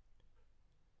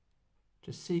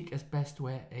 To seek as best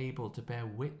we're able to bear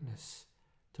witness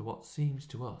to what seems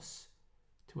to us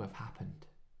to have happened.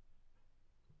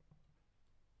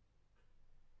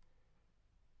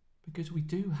 Because we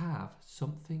do have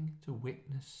something to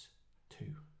witness to.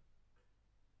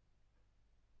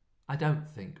 I don't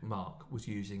think Mark was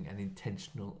using an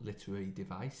intentional literary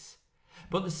device,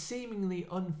 but the seemingly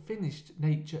unfinished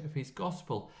nature of his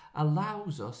gospel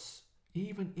allows us,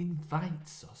 even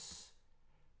invites us,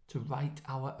 to write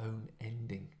our own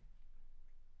ending.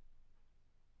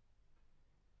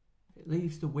 It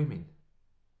leaves the women,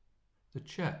 the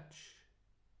church,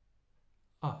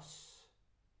 us,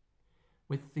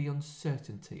 with the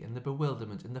uncertainty and the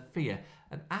bewilderment and the fear,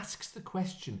 and asks the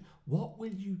question, what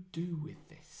will you do with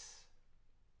this?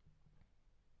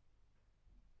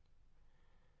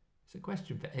 It's a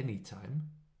question for any time,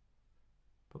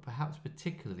 but perhaps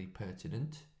particularly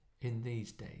pertinent in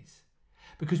these days.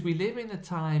 Because we live in a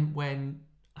time when,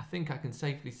 I think I can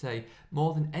safely say,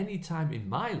 more than any time in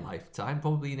my lifetime,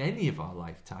 probably in any of our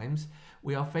lifetimes,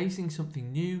 we are facing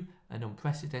something new and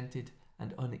unprecedented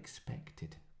and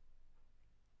unexpected.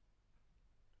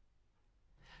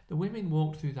 The women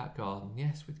walked through that garden,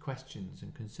 yes, with questions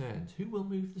and concerns. Who will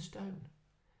move the stone?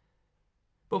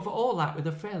 But for all that, with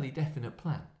a fairly definite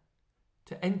plan.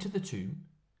 To enter the tomb,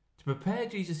 to prepare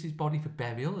Jesus' body for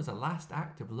burial as a last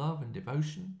act of love and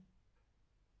devotion.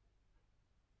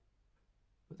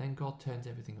 But then God turns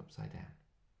everything upside down.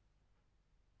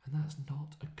 And that's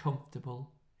not a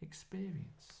comfortable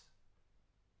experience.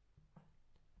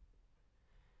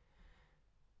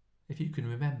 If you can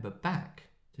remember back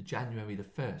to January the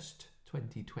 1st,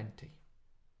 2020,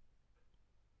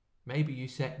 maybe you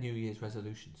set New Year's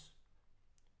resolutions.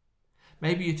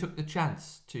 Maybe you took the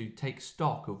chance to take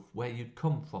stock of where you'd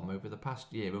come from over the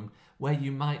past year and where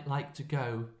you might like to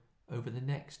go over the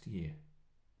next year.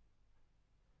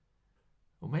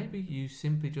 Or maybe you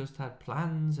simply just had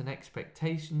plans and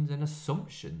expectations and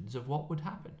assumptions of what would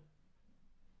happen.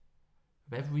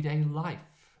 Of everyday life,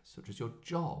 such as your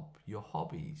job, your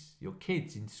hobbies, your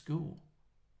kids in school.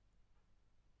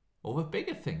 Or of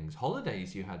bigger things,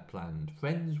 holidays you had planned,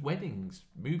 friends' weddings,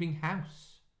 moving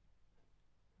house.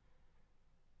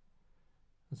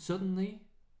 And suddenly,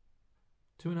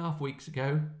 2.5 weeks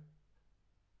ago,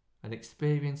 an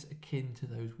experience akin to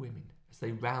those women as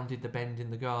they rounded the bend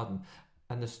in the garden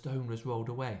and the stone was rolled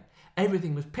away.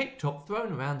 Everything was picked up,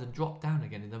 thrown around and dropped down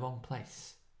again in the wrong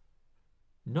place.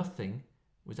 Nothing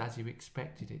was as you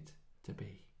expected it to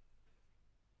be.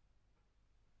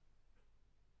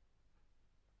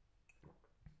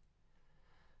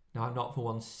 Now, I'm not for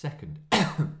 1 second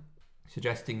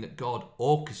suggesting that God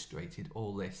orchestrated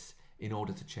all this in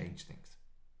order to change things.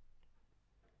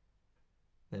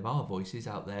 There are voices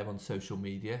out there on social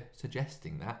media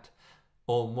suggesting that,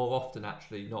 or more often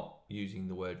actually not using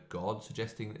the word God,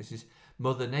 suggesting that this is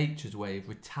Mother Nature's way of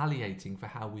retaliating for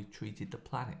how we've treated the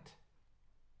planet.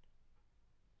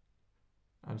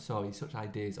 I'm sorry, such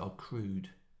ideas are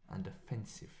crude and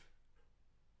offensive.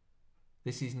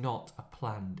 This is not a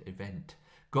planned event.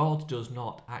 God does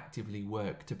not actively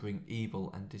work to bring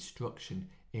evil and destruction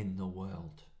in the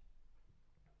world.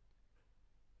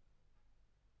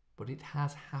 But it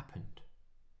has happened.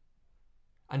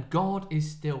 And God is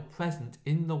still present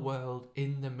in the world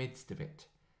in the midst of it.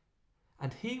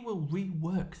 And he will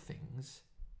rework things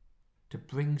to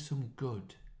bring some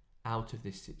good out of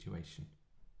this situation.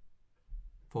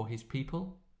 For his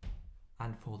people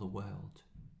and for the world.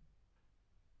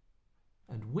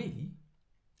 And we,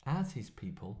 as his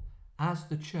people, as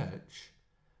the church,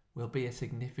 will be a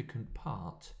significant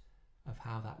part of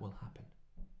how that will happen.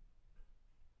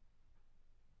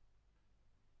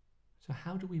 So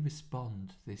how do we respond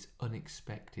to this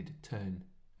unexpected turn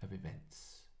of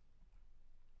events?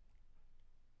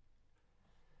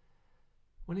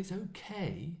 Well, it's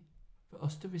okay for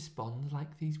us to respond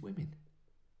like these women.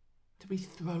 To be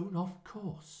thrown off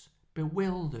course,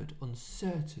 bewildered,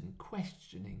 uncertain,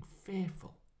 questioning,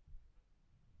 fearful.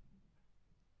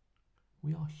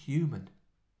 We are human.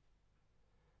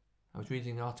 I was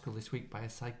reading an article this week by a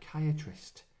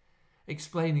psychiatrist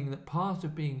explaining that part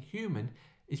of being human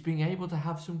is being able to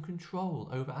have some control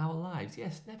over our lives.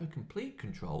 Yes, never complete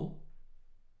control.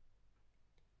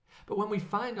 But when we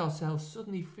find ourselves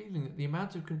suddenly feeling that the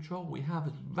amount of control we have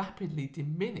has rapidly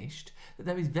diminished, that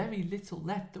there is very little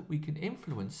left that we can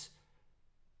influence,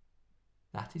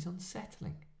 that is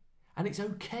unsettling. And it's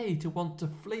okay to want to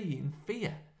flee in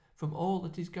fear from all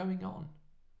that is going on.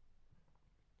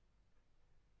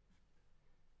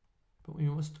 But we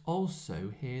must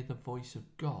also hear the voice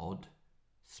of God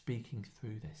speaking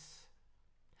through this.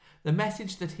 The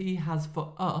message that he has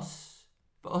for us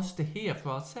to hear for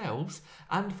ourselves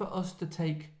and for us to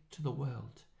take to the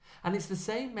world. And it's the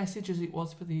same message as it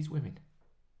was for these women.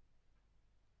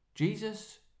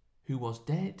 Jesus, who was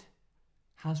dead,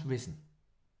 has risen.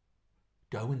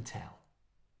 Go and tell.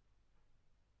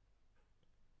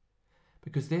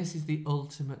 Because this is the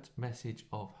ultimate message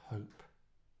of hope.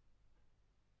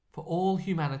 For all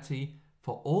humanity,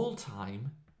 for all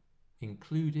time,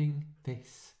 including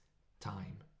this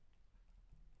time.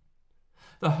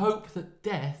 The hope that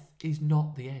death is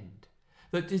not the end,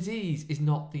 that disease is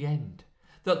not the end,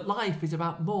 that life is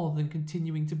about more than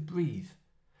continuing to breathe,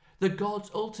 that God's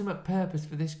ultimate purpose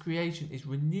for this creation is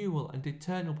renewal and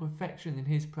eternal perfection in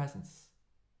his presence.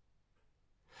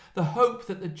 The hope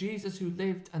that the Jesus who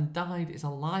lived and died is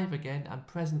alive again and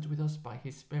present with us by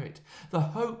his Spirit. The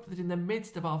hope that in the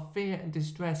midst of our fear and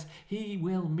distress, he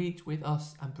will meet with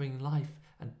us and bring life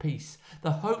and peace.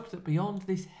 The hope that beyond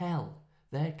this hell,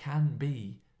 there can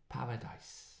be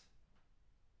paradise.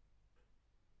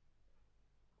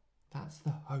 That's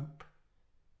the hope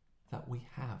that we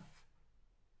have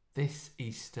this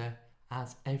Easter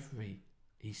as every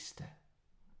Easter.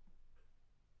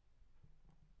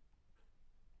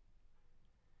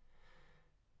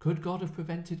 Could God have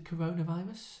prevented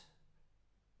coronavirus?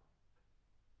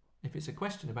 If it's a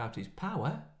question about his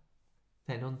power,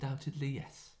 then undoubtedly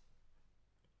yes.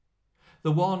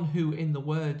 The one who, in the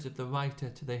words of the writer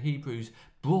to the Hebrews,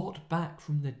 brought back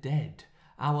from the dead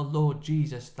our Lord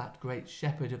Jesus, that great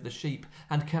shepherd of the sheep,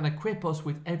 and can equip us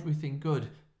with everything good,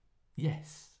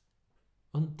 yes,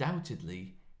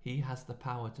 undoubtedly he has the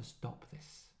power to stop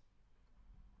this.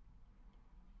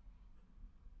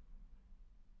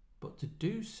 But to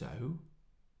do so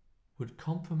would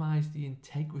compromise the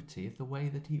integrity of the way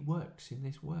that he works in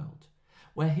this world,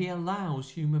 where he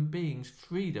allows human beings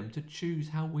freedom to choose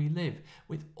how we live,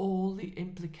 with all the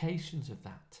implications of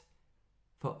that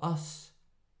for us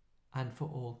and for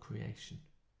all creation.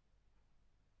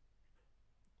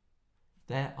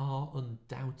 There are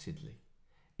undoubtedly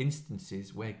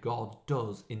instances where God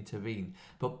does intervene,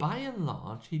 but by and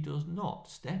large he does not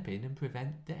step in and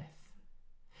prevent death.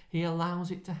 He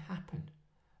allows it to happen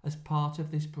as part of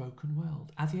this broken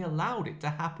world, as he allowed it to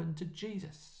happen to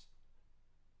Jesus.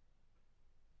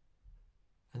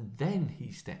 And then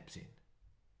he steps in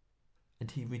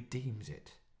and he redeems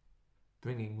it,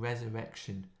 bringing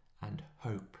resurrection and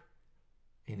hope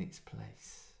in its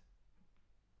place.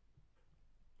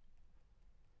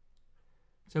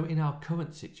 So in our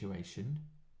current situation,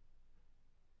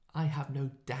 I have no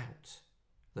doubt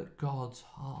that God's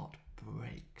heart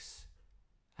breaks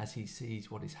as he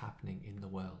sees what is happening in the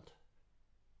world.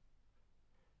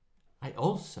 I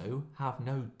also have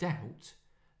no doubt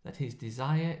that his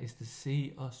desire is to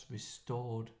see us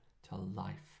restored to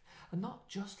life, and not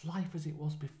just life as it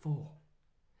was before,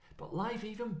 but life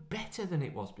even better than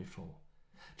it was before,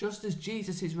 just as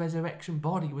Jesus' resurrection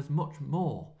body was much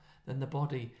more than the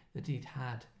body that he'd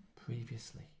had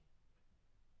previously.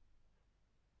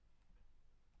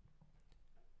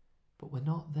 But we're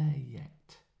not there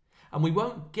yet. And we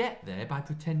won't get there by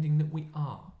pretending that we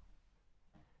are.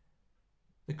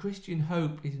 The Christian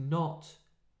hope is not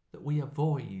that we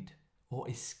avoid or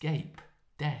escape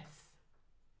death.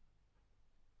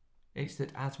 It's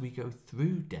that as we go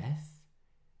through death,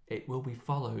 it will be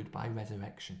followed by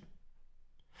resurrection.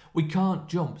 We can't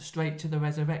jump straight to the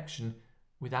resurrection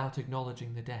without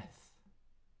acknowledging the death.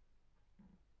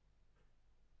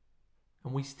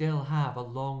 And we still have a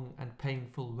long and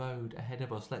painful road ahead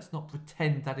of us. Let's not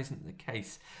pretend that isn't the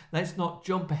case. Let's not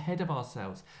jump ahead of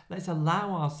ourselves. Let's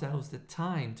allow ourselves the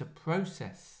time to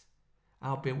process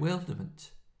our bewilderment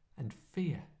and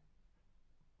fear.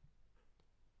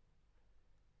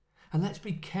 And let's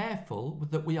be careful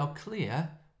that we are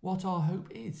clear what our hope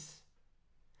is.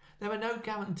 There are no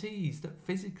guarantees that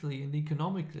physically and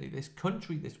economically this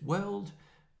country, this world,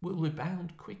 will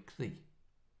rebound quickly,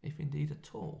 if indeed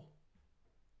at all.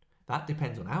 That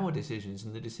depends on our decisions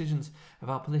and the decisions of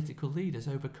our political leaders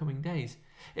over coming days.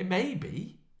 It may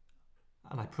be,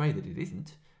 and I pray that it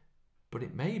isn't, but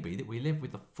it may be that we live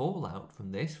with the fallout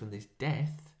from this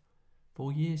death,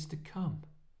 for years to come.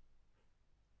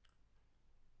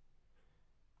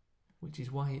 Which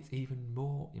is why it's even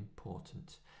more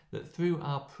important that through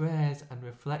our prayers and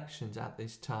reflections at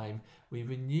this time, we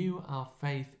renew our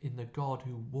faith in the God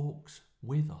who walks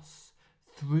with us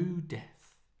through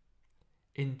death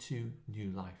into new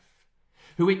life,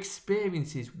 who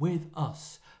experiences with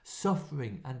us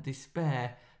suffering and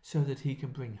despair so that he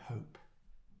can bring hope.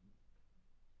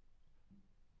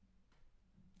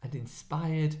 And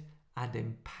inspired and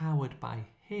empowered by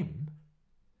him,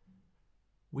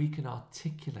 we can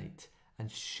articulate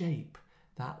and shape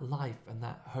that life and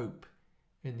that hope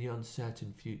in the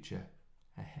uncertain future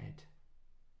ahead.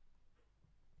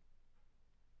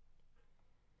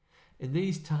 In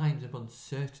these times of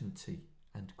uncertainty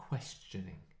and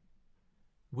questioning,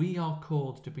 we are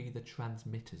called to be the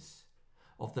transmitters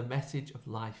of the message of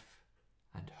life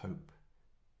and hope.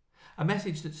 A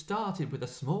message that started with a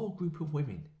small group of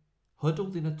women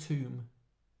huddled in a tomb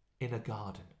in a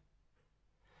garden,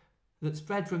 that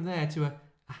spread from there to a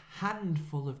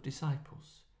handful of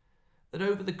disciples, that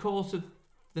over the course of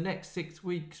the next 6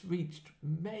 weeks reached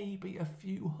maybe a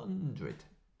few hundred,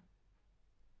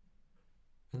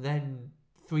 and then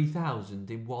 3,000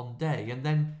 in one day, and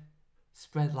then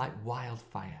spread like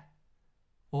wildfire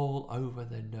all over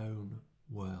the known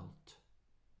world.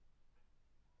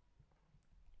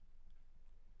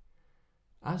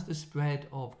 As the spread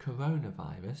of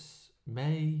coronavirus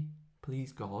may,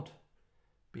 please God,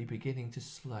 be beginning to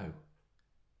slow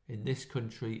in this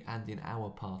country and in our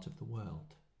part of the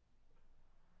world,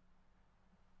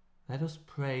 let us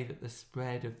pray that the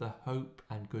spread of the hope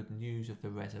and good news of the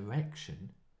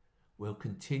resurrection will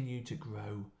continue to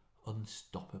grow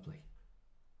unstoppably.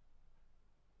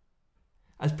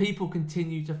 As people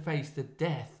continue to face the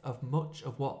death of much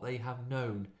of what they have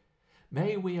known,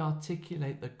 may we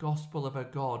articulate the gospel of a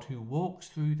God who walks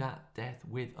through that death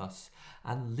with us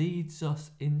and leads us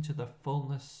into the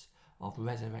fullness of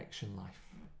resurrection life.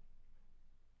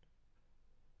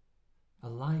 A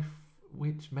life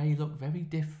which may look very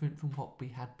different from what we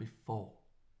had before,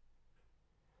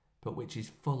 but which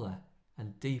is fuller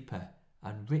and deeper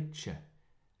and richer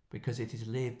because it is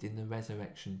lived in the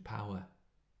resurrection power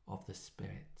of the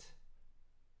Spirit.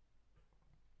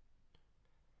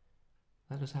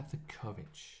 Let us have the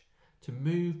courage to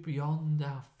move beyond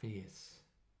our fears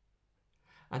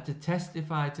and to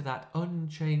testify to that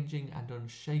unchanging and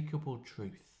unshakable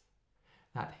truth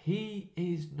that He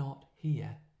is not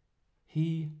here,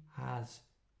 He has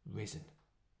risen.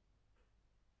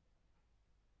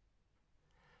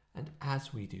 And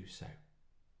as we do so,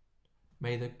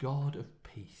 may the God of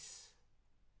peace,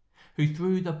 who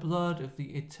through the blood of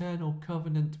the eternal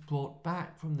covenant brought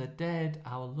back from the dead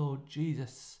our Lord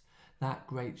Jesus, that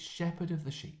great shepherd of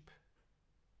the sheep,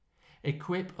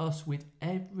 equip us with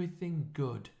everything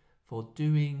good for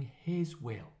doing His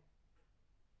will.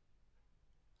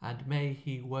 And may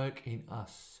He work in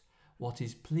us what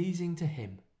is pleasing to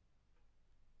Him,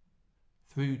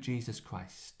 through Jesus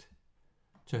Christ,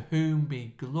 to whom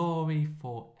be glory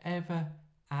forever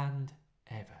and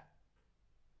ever.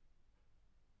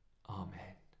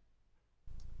 Amen.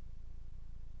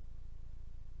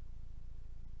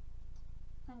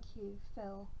 Thank you,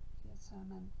 Phil, for your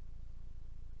sermon.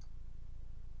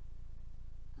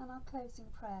 And our closing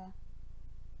prayer.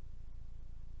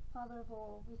 Father of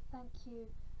all, we thank you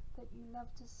that you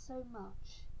loved us so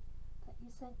much that you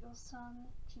sent your Son,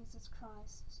 Jesus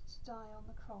Christ, to die on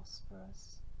the cross for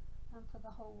us and for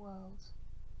the whole world.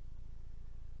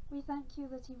 We thank you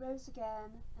that he rose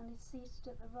again and is seated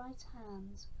at the right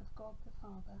hand of God the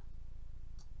Father.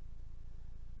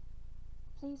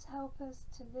 Please help us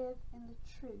to live in the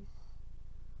truth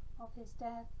of his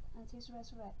death and his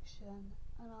resurrection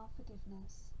and our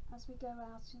forgiveness as we go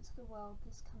out into the world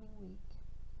this coming week,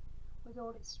 with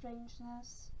all its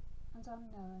strangeness and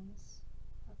unknowns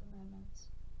at the moment.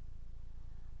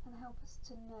 And help us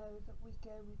to know that we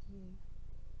go with you.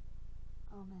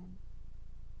 Amen.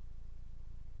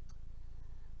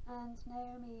 And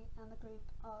Naomi and the group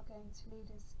are going to lead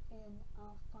us in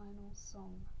our final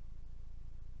song.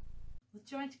 We'll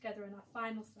join together in our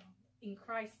final song, In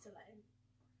Christ Alone.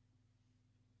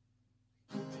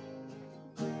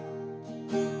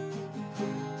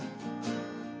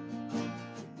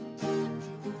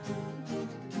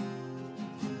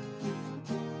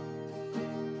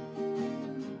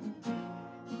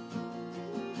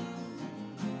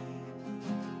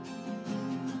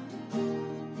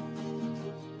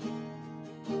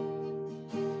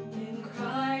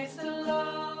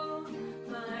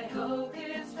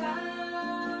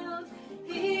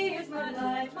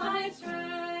 My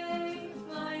strength,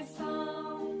 my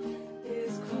song,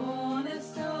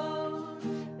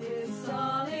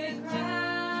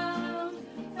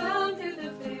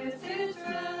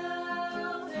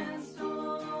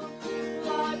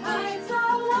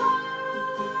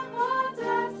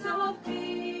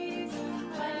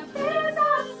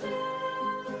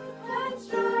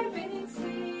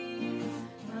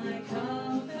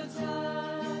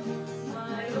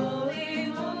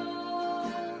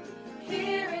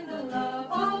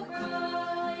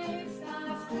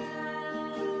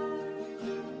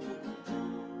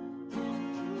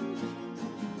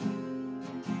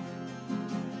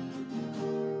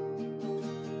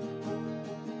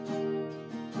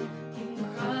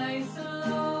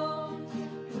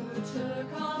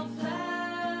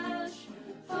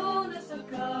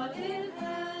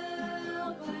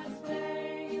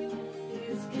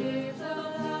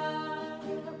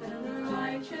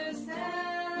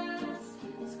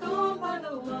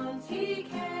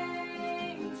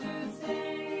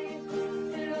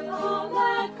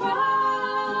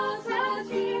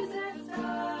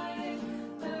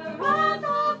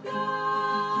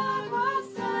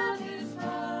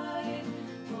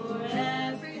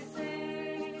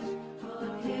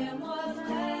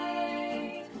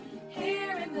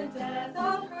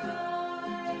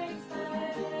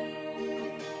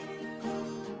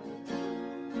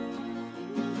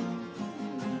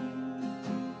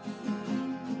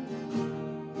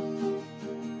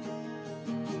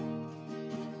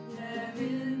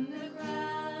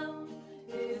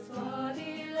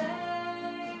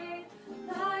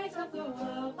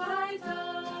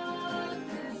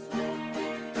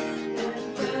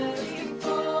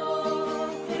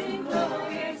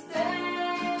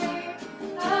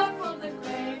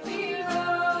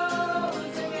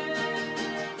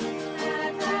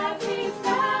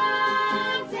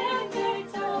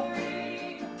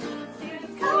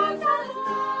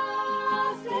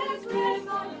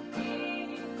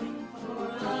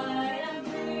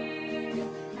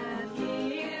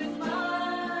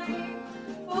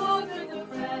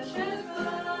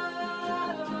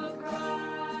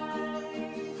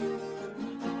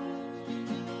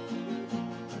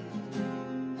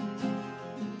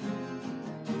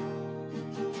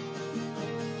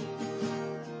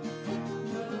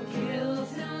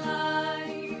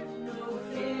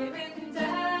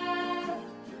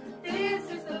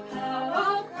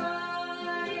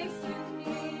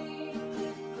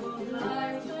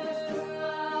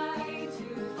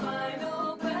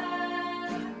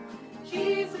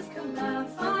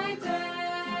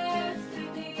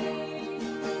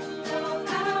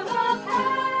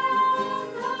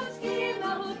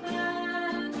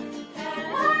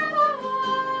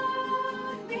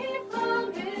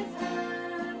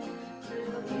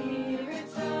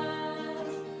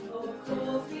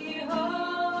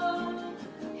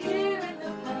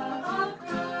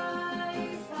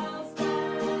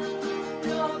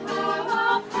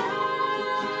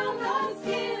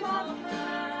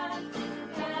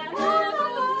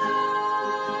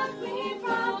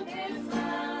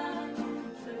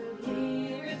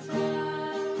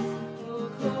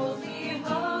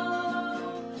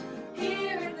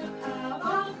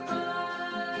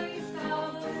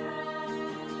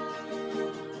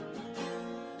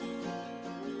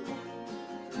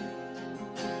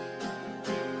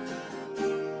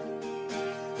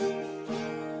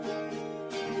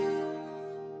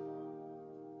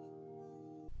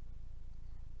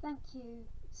 thank you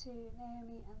to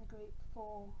Naomi and the group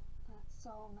for that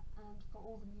song and for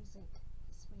all the music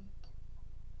this week.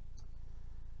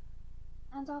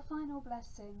 And our final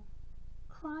blessing: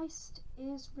 Christ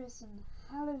is risen.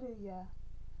 Hallelujah.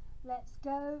 Let's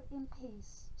go in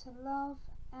peace to love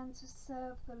and to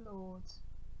serve the Lord.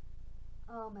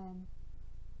 Amen.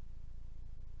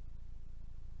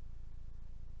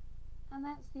 And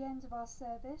that's the end of our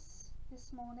service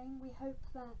this morning. We hope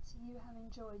that you have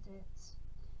enjoyed it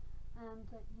and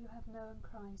that you have known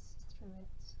Christ through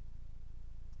it.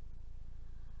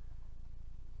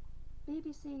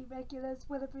 BBC regulars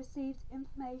will have received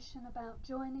information about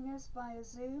joining us via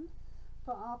Zoom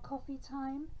for our coffee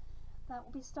time. That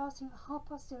will be starting at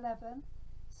 11:30,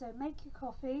 so make your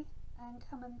coffee and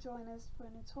come and join us for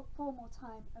an informal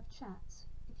time of chat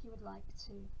if you would like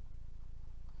to.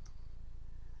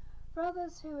 For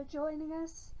others who are joining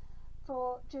us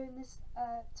during this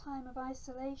time of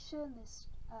isolation, this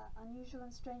unusual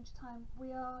and strange time,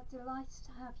 we are delighted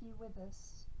to have you with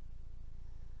us.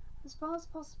 As far as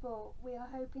possible, we are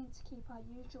hoping to keep our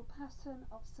usual pattern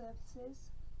of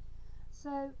services.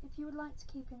 So if you would like to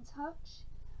keep in touch,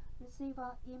 receive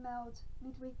our emailed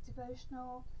midweek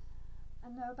devotional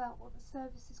and know about what the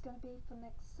service is going to be for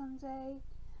next Sunday,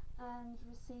 and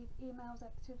receive emailed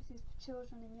activities for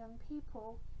children and young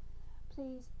people,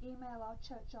 please email our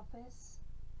church office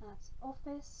at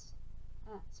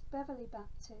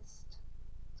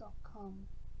office@beverleybaptist.com.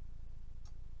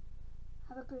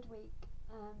 Have a good week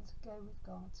and go with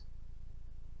God.